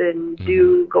with and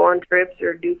go on trips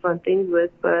or do fun things with.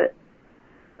 But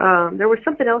there was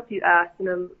something else you asked,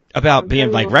 and about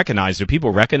being recognized. Do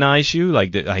people recognize you?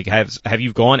 Have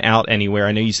you gone out anywhere?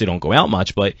 I know you say don't go out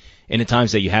much, but in the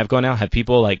times that you have gone out, have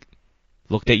people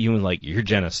looked at you and you're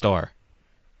Jenna Starr?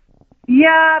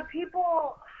 Yeah,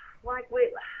 people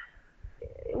wait.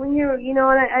 When you're, and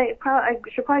I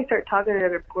should probably start talking to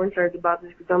other porn stars about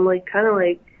this because I'm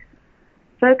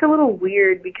it's a little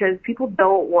weird because people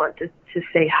don't want to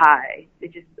say hi. They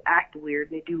just act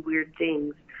weird and they do weird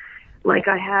things. Like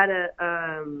I had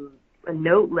a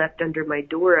note left under my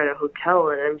door at a hotel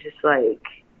and I'm just like,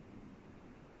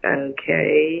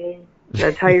 okay,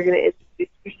 that's how you're going to introduce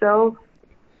yourself?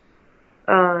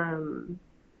 I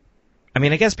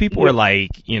guess people are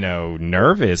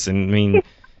nervous and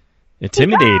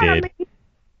intimidated.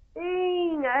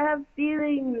 I have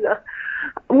feelings.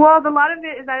 Well, a lot of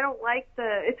it is I don't like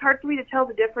it's hard for me to tell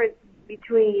the difference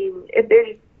between if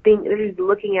they're just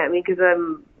looking at me because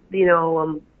I'm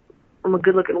a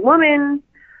good looking woman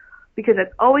because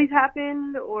that's always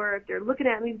happened, or if they're looking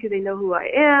at me because they know who I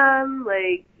am,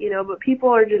 but people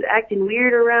are just acting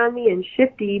weird around me and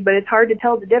shifty, but it's hard to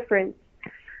tell the difference.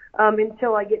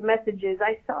 Until I get messages,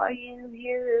 I saw you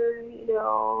here,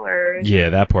 or... Yeah,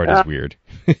 that part is weird.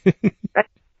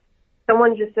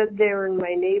 Someone just said they were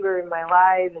my neighbor in my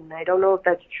live, and I don't know if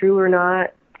that's true or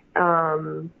not.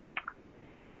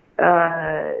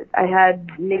 I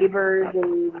had neighbors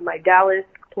in my Dallas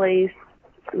place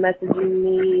messaging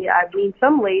me.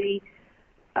 Some lady...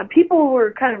 people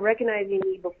were kind of recognizing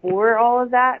me before all of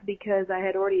that because I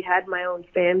had already had my own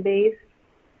fan base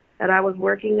that I was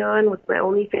working on with my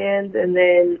OnlyFans, and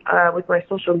then with my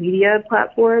social media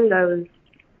platform. That was,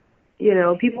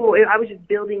 I was just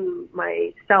building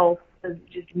myself as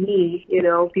just me,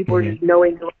 people were just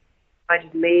knowing I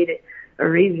just made it a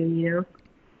reason,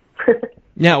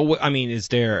 Now, is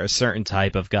there a certain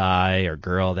type of guy or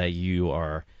girl that you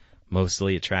are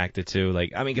mostly attracted to?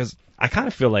 Because I kind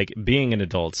of feel like being an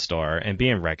adult star and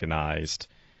being recognized,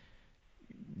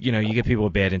 you get people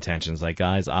with bad intentions. Like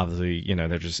guys, obviously,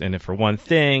 they're just in it for one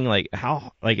thing.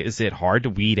 Is it hard to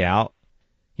weed out,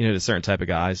 the certain type of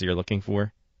guys that you're looking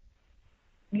for?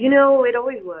 It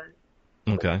always was.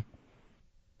 Okay.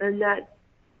 And that's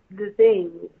the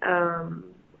thing.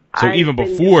 So even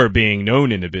before being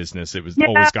known in the business, it was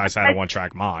always guys had a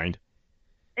one-track mind.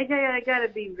 I gotta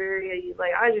be very,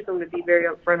 I just want to be very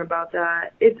upfront about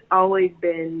that. It's always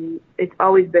been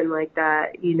like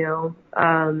that,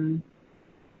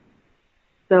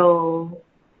 So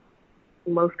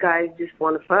most guys just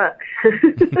want to fuck.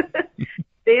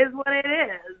 It is what it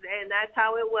is, and that's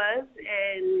how it was.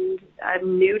 And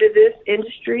I'm new to this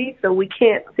industry, so we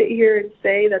can't sit here and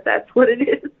say that that's what it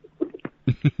is.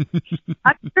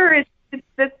 I'm sure it's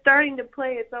starting to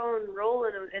play its own role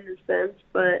in a sense,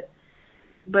 but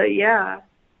yeah,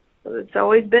 it's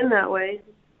always been that way.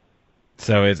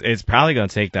 So it's probably going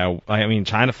to take that.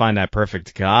 Trying to find that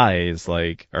perfect guy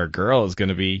or girl is going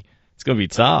to be. It's going to be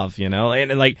tough,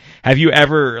 And have you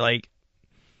ever,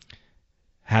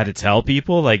 had to tell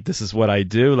people, this is what I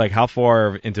do? How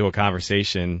far into a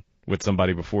conversation with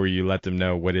somebody before you let them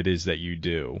know what it is that you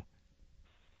do?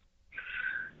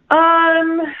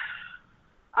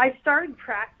 I started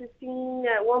practicing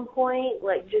at one point,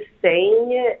 just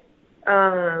saying it.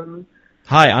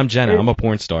 Hi, I'm Jenna. I'm a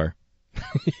porn star.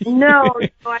 No.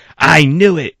 I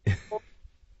knew it.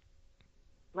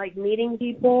 Meeting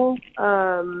people.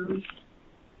 So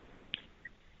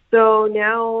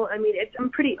now, I'm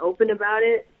pretty open about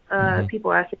it.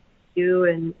 People ask me to do,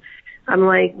 and I'm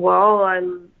like, well,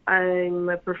 I'm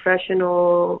a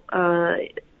professional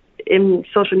in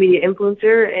social media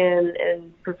influencer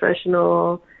and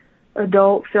professional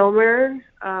adult filmer.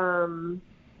 And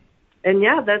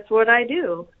yeah, that's what I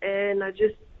do. And I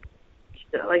just,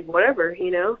 like, whatever,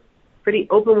 pretty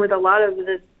open with a lot of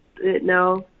it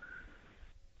now.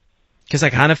 Because I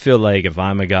kind of feel like if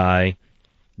I'm a guy,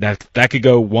 that could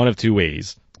go one of two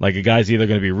ways. Like a guy's either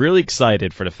going to be really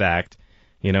excited for the fact,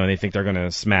 and they think they're going to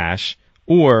smash,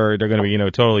 or they're going to be,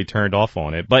 totally turned off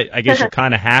on it. But I guess you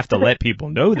kind of have to let people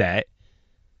know that.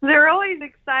 They're always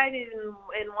excited and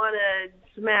want to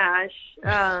smash.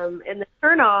 And the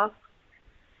turnoff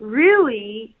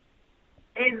really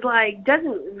is like,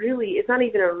 it's not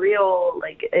even a real,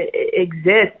 like,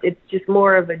 exist. It's just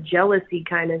more of a jealousy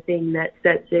kind of thing that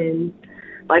sets in.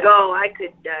 Like, oh, I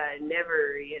could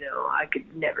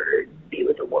never be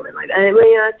with a woman like that. I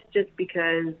mean, that's just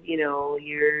because,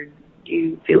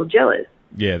 you feel jealous.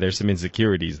 Yeah, there's some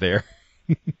insecurities there.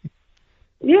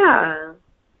 Yeah.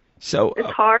 So it's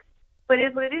hard, but it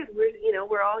is what it is.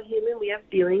 We're all human. We have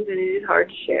feelings, and it is hard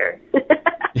to share.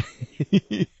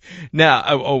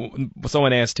 Now,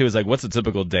 someone asked too, is like, what's a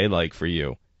typical day like for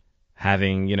you?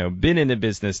 Having, been in the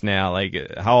business now, like,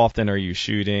 how often are you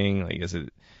shooting? Like,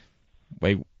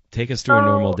 take us through a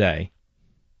normal day.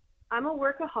 I'm a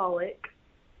workaholic.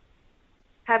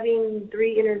 Having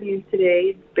 3 interviews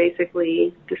today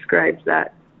basically describes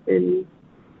that to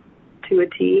a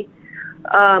T.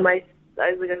 I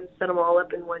was going to set them all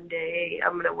up in one day.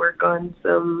 I'm going to work on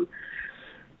some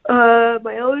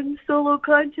my own solo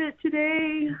content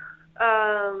today,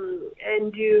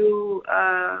 and do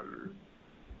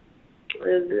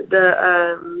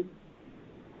the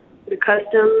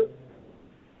custom.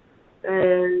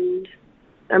 And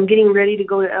I'm getting ready to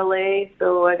go to LA,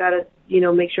 so I gotta,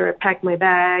 make sure I pack my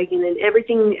bag, and then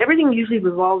everything usually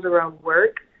revolves around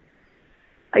work.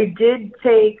 I did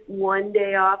take one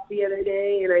day off the other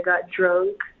day, and I got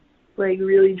drunk, like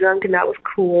really drunk, and that was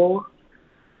cool.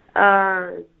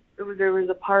 There was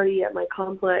a party at my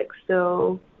complex,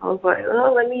 so I was like,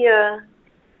 oh, let me,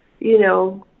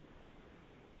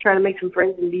 try to make some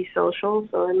friends and be social.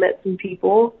 So I met some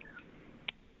people.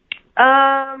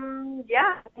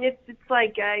 Yeah, it's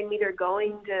like I'm either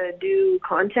going to do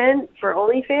content for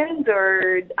OnlyFans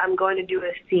or I'm going to do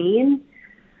a scene.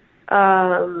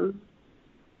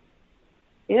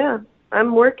 Yeah,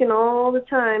 I'm working all the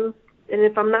time, and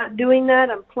if I'm not doing that,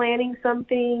 I'm planning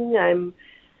something.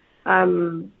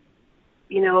 I'm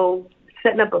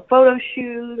setting up a photo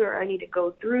shoot, or I need to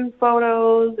go through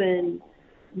photos and,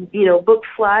 book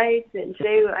flights. And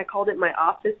today I called it my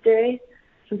office day,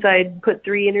 since I'd put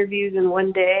 3 interviews in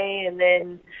one day, and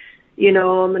then,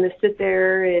 I'm going to sit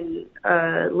there and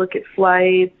look at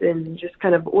flights and just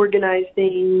kind of organize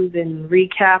things and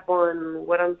recap on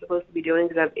what I'm supposed to be doing,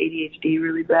 because I have ADHD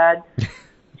really bad.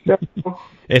 So.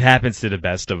 It happens to the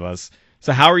best of us.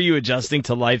 So how are you adjusting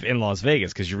to life in Las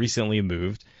Vegas? Because you recently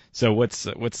moved. So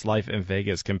what's life in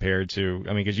Vegas compared to,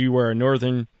 because you were a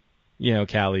northern,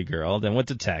 Cali girl, then went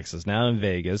to Texas, now in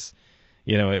Vegas.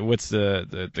 What's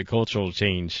the cultural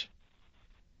change?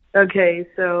 Okay,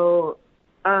 so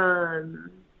I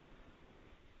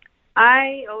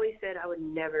always said I would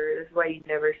never, this is why you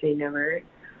never say never.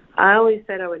 I always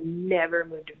said I would never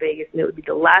move to Vegas, and it would be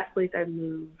the last place I'd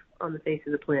move on the face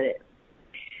of the planet.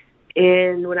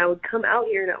 And when I would come out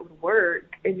here and I would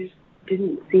work, it just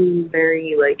didn't seem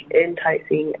very,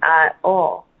 enticing at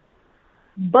all.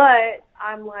 But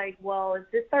I'm like, well, if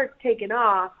this starts taking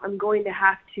off, I'm going to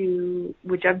have to,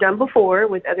 which I've done before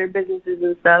with other businesses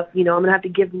and stuff, I'm going to have to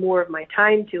give more of my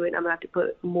time to it. I'm going to have to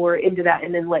put more into that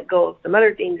and then let go of some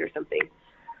other things or something.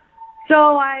 So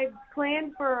I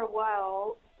planned for a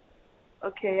while,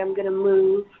 okay, I'm going to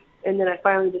move, and then I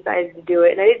finally decided to do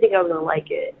it. And I didn't think I was going to like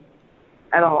it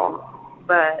at all,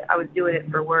 but I was doing it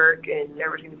for work, and there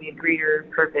was going to be a greater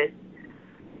purpose.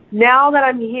 Now that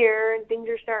I'm here and things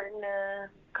are starting to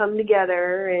come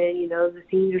together, and, the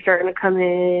scenes are starting to come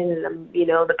in, and,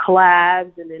 the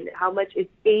collabs, and then how much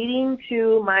it's aiding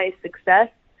to my success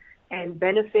and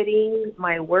benefiting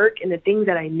my work and the things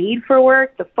that I need for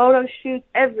work, the photo shoots,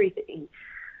 everything.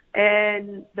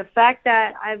 And the fact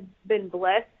that I've been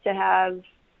blessed to have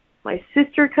my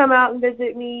sister come out and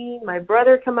visit me, my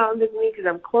brother come out and visit me because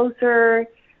I'm closer.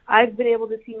 I've been able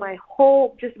to see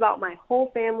just about my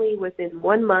whole family within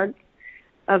 1 month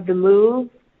of the move.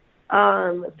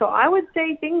 So I would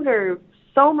say things are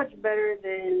so much better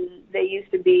than they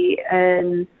used to be.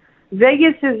 And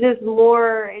Vegas is just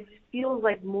it just feels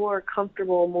like more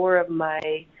comfortable, more of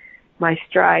my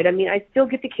stride. I still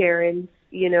get the Karens,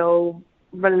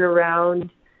 running around,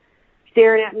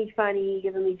 staring at me funny,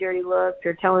 giving me dirty looks,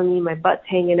 or telling me my butt's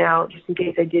hanging out just in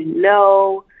case I didn't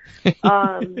know.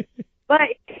 But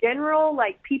in general,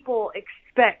 people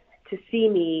expect to see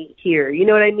me here. You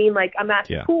know what I mean? Like, I'm at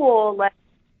school, like,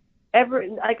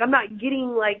 I'm not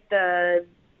getting, like, the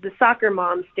soccer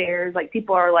mom stares. Like,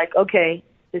 people are like, okay,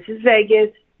 this is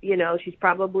Vegas. You know, she's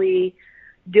probably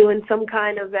doing some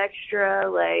kind of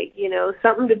extra, like, you know,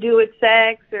 something to do with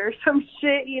sex or some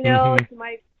shit, you know. She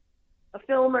might a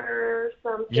filmer or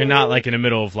something. You're not, like, in the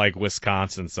middle of, like,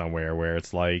 Wisconsin somewhere where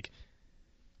it's, like,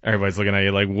 everybody's looking at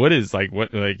you like, what,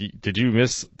 did you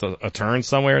miss a turn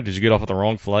somewhere? Did you get off at the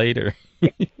wrong flight? Or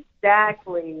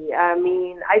Exactly. I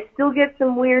mean, I still get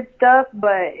some weird stuff,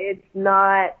 but it's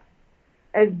not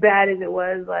as bad as it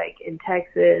was, like, in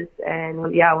Texas.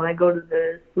 And, yeah, when I go to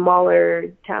the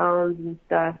smaller towns and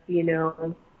stuff, you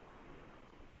know.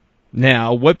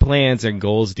 Now, what plans and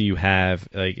goals do you have,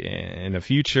 like, in the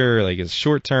future, like, is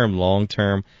short-term,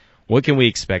 long-term? What can we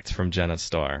expect from Jenna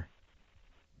Starr?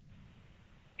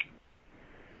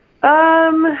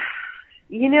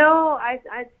 You know, I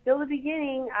still the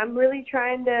beginning. I'm really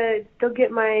trying to still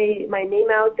get my name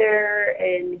out there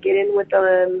and get in with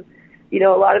you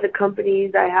know, a lot of the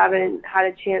companies I haven't had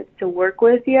a chance to work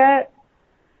with yet.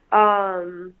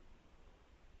 And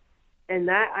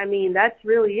I mean, that's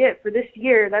really it for this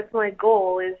year. That's my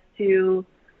goal, is to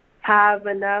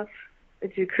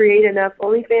create enough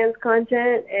OnlyFans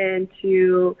content and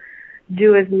to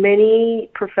do as many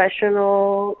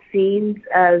professional scenes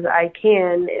as I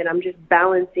can, and I'm just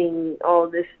balancing all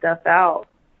this stuff out.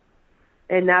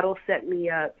 And that'll set me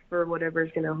up for whatever's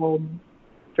going to hold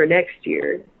for next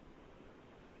year.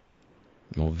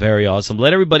 Well, very awesome.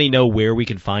 Let everybody know where we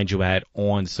can find you at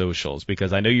on socials,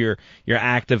 because I know you're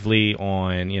actively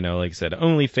on, you know, like I said,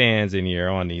 OnlyFans, and you're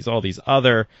on all these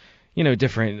other, you know,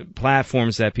 different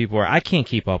platforms that people are. I can't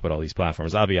keep up with all these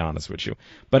platforms, I'll be honest with you.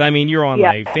 But I mean, you're on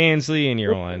like Fansly, and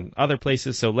you're on other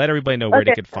places, so let everybody know where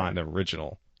they could find the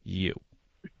original you.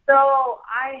 So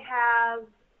I have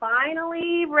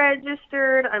finally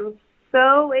registered. I'm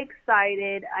so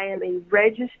excited. I am a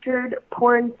registered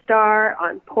porn star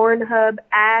on Pornhub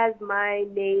as my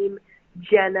name,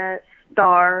 Jenna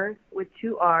Starr, with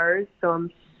 2 R's. So I'm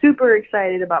super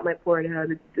excited about my Pornhub.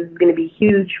 This is going to be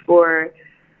huge for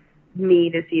me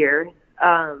this year.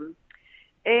 My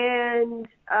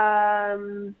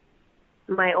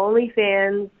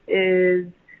OnlyFans is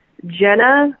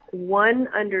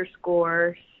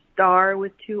Jenna1_star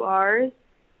with 2 R's.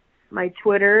 My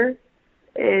Twitter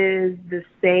is the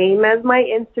same as my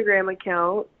Instagram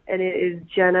account, and it is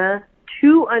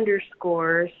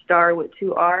Jenna2_star with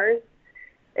 2 R's.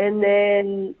 And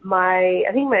then my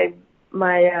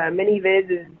mini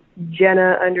vids is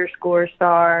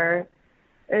Jenna_star.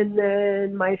 And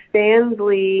then my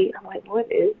Fansly, I'm like,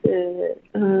 what is it?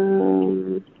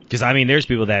 Because, I mean, there's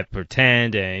people that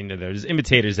pretend, and, you know, there's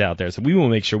imitators out there, so we will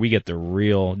make sure we get the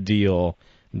real deal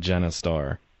Jenna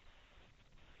Starr.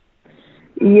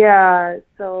 Yeah,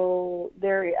 so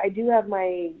I do have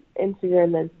my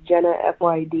Instagram that's Jenna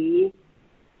FYD.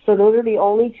 So those are the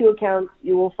only 2 accounts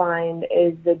you will find,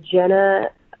 is the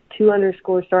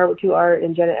Jenna2_star with 2 R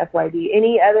and Jenna FYD.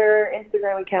 Any other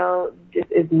Instagram account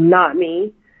just is not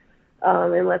me.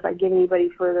 Unless I give anybody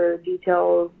further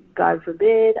details, God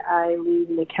forbid, I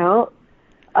leave an account.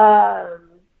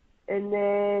 And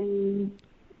then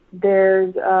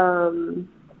there's,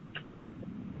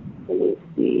 let me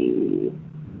see,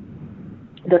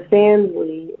 the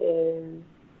Fansly is,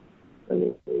 let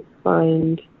me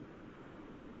find.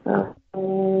 Now,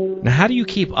 how do you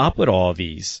keep up with all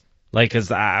these? Like, because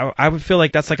I would feel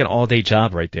like that's like an all-day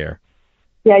job right there.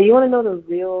 Yeah, you want to know the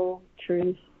real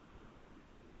truth?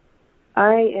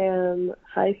 I am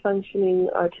high-functioning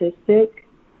autistic,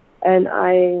 and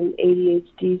I am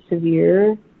ADHD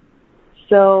severe.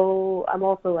 So I'm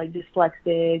also, like,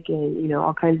 dyslexic, and, you know,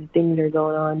 all kinds of things are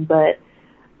going on. But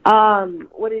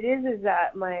what it is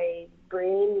that my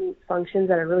brain functions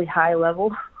at a really high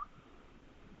level.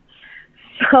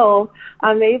 So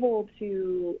I'm able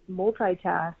to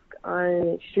multitask on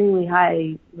an extremely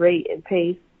high rate and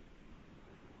pace.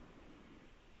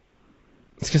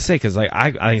 I was going to say, because like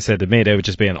I said to me, it would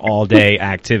just be an all-day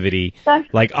activity,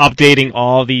 like updating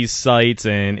all these sites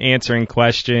and answering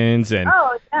questions. And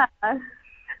oh, yeah.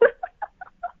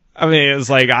 I mean, it's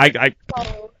like I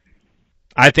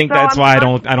think that's why I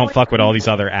don't fuck with all these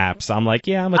other apps. I'm like,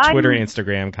 yeah, I'm a Twitter,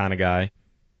 Instagram kind of guy.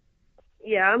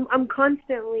 Yeah, I'm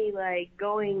constantly like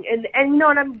going and you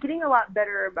know, and I'm getting a lot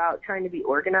better about trying to be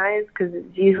organized, because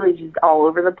it's usually just all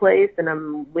over the place,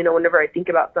 and whenever I think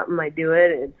about something, I do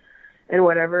it and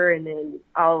whatever, and then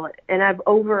I've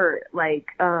over like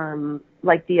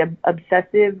the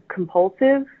obsessive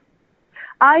compulsive.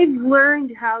 I've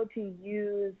learned how to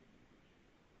use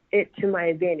it to my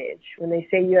advantage. When they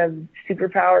say you have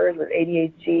superpowers with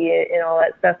ADHD and all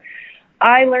that stuff,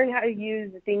 I learned how to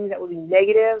use the things that would be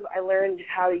negative. I learned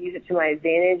how to use it to my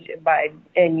advantage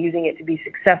and using it to be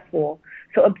successful.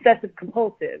 So obsessive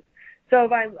compulsive. So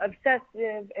if I'm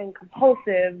obsessive and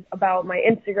compulsive about my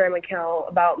Instagram account,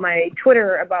 about my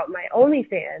Twitter, about my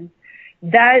OnlyFans,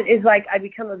 that is like I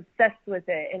become obsessed with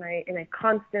it, and I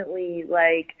constantly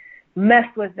like mess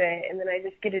with it, and then I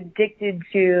just get addicted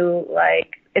to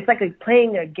like it's like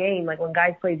playing a game, like when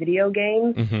guys play video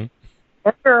games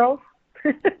or girls.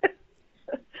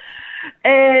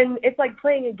 And it's like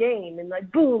playing a game, and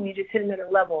like boom, you just hit another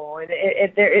level. And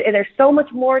there's so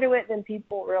much more to it than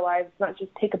people realize. It's not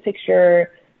just take a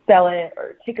picture, sell it,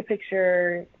 or take a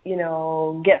picture,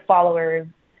 get followers.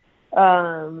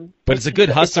 But it's a good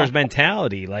hustler's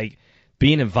mentality, like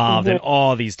being involved in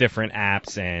all these different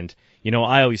apps. And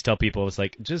I always tell people, it's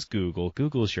like just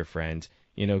Google's your friend.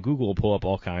 Google will pull up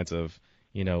all kinds of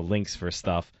links for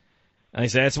stuff. And I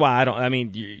said, that's why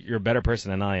you're a better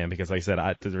person than I am, because like I said,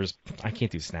 I can't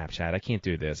do Snapchat. I can't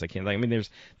do this. I can't,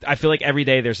 I feel like every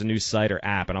day there's a new site or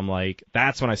app, and I'm like,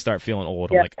 that's when I start feeling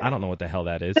old. I'm like, I don't know what the hell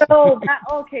that is. So that's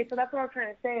what I'm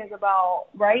trying to say is about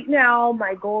right now,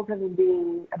 my goals have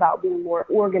been about being more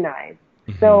organized.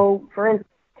 So for instance,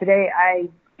 today I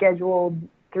scheduled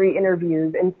 3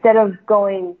 interviews instead of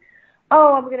going,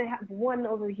 I'm going to have one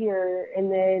over here and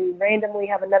then randomly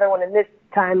have another one in this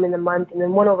time in the month and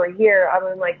then one over here.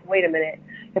 I'm like, wait a minute.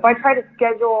 If I try to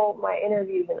schedule my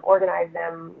interviews and organize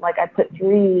them like I put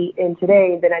 3 in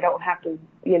today, then I don't have to,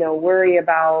 worry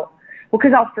about,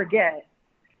 because I'll forget.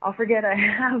 I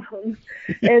have them.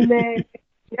 And then,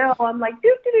 I'm like,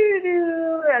 do.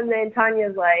 And then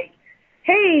Tanya's like,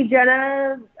 hey,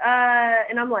 Jenna.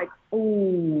 And I'm like,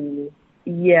 ooh.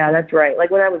 Yeah, that's right.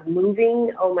 Like when I was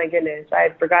moving, oh my goodness, I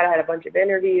forgot I had a bunch of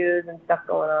interviews and stuff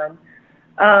going on.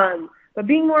 But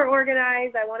being more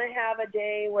organized, I want to have a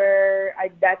day where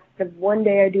that's the one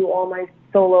day I do all my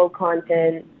solo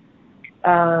content.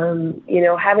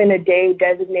 Having a day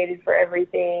designated for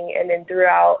everything, and then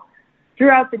throughout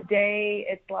the day,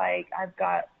 it's like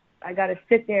I got to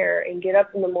sit there and get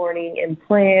up in the morning and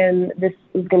plan. This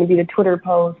is going to be the Twitter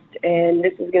post, and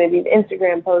this is going to be the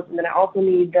Instagram post, and then I also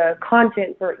need the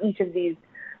content for each of these.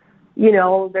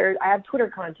 I have Twitter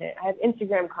content, I have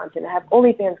Instagram content, I have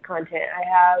OnlyFans content, I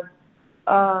have,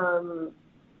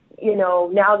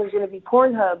 now there's going to be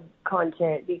Pornhub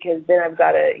content, because then I've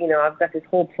got this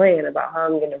whole plan about how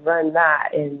I'm going to run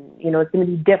that, and, it's going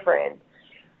to be different.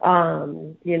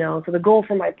 So the goal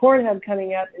for my Pornhub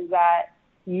coming up is that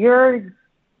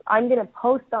I'm going to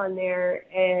post on there,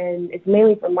 and it's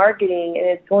mainly for marketing, and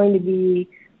it's going to be,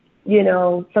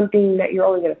 something that you're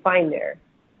only going to find there.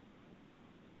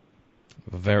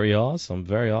 Very awesome.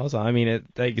 Very awesome. I mean,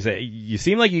 like you said, you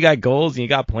seem like you got goals and you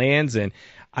got plans, and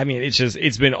I mean,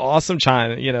 it's been awesome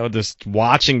just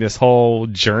watching this whole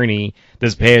journey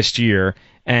this past year,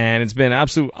 and it's been an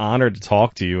absolute honor to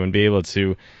talk to you and be able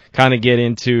to kind of get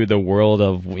into the world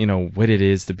of, what it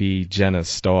is to be Jenna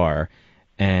Starr.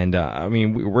 And,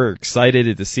 we're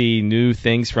excited to see new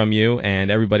things from you,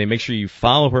 and everybody make sure you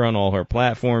follow her on all her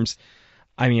platforms.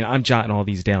 I'm jotting all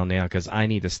these down now because I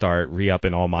need to start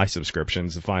re-upping all my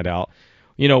subscriptions to find out,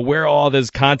 where all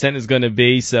this content is going to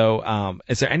be. So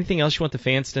is there anything else you want the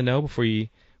fans to know before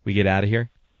we get out of here?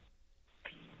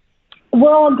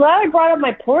 Well, I'm glad I brought up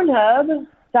my Pornhub.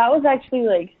 That was actually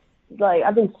like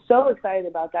I've been so excited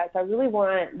about that. So I really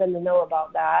want them to know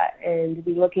about that and to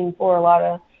be looking for a lot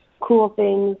of cool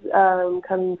things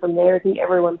coming from there. I think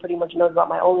everyone pretty much knows about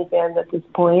my OnlyFans at this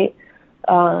point.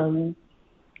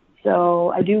 So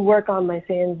I do work on my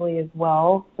Fansly as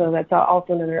well, so that's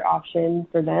also another option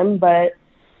for them. But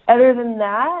other than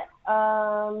that,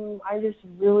 I'm just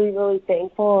really, really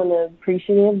thankful and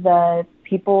appreciative that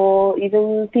people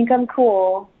even think I'm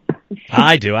cool.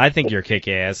 I do. I think you're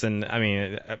kick-ass. And,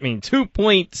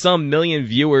 2-point-some million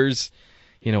viewers,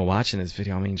 watching this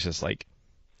video. It's just like,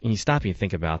 and you stop and you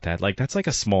think about that. Like, that's like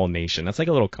a small nation. That's like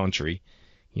a little country.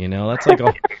 That's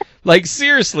like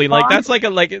seriously, like that's like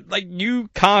you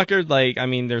conquered,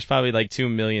 there's probably 2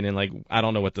 million in I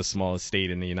don't know what the smallest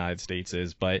state in the United States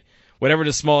is, but whatever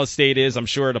the smallest state is, I'm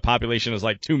sure the population is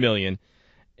 2 million.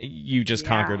 You just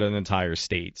conquered an entire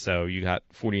state, so you got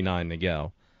 49 to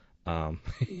go.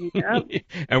 Yep.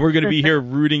 And we're going to be here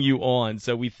rooting you on.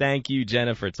 So we thank you,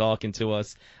 Jenna, for talking to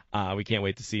us. We can't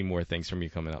wait to see more things from you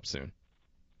coming up soon.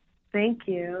 Thank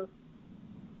you.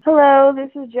 Hello,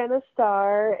 this is Jenna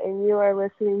Starr, and you are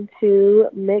listening to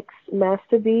Mix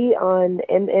Master B on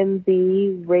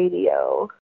MMB Radio.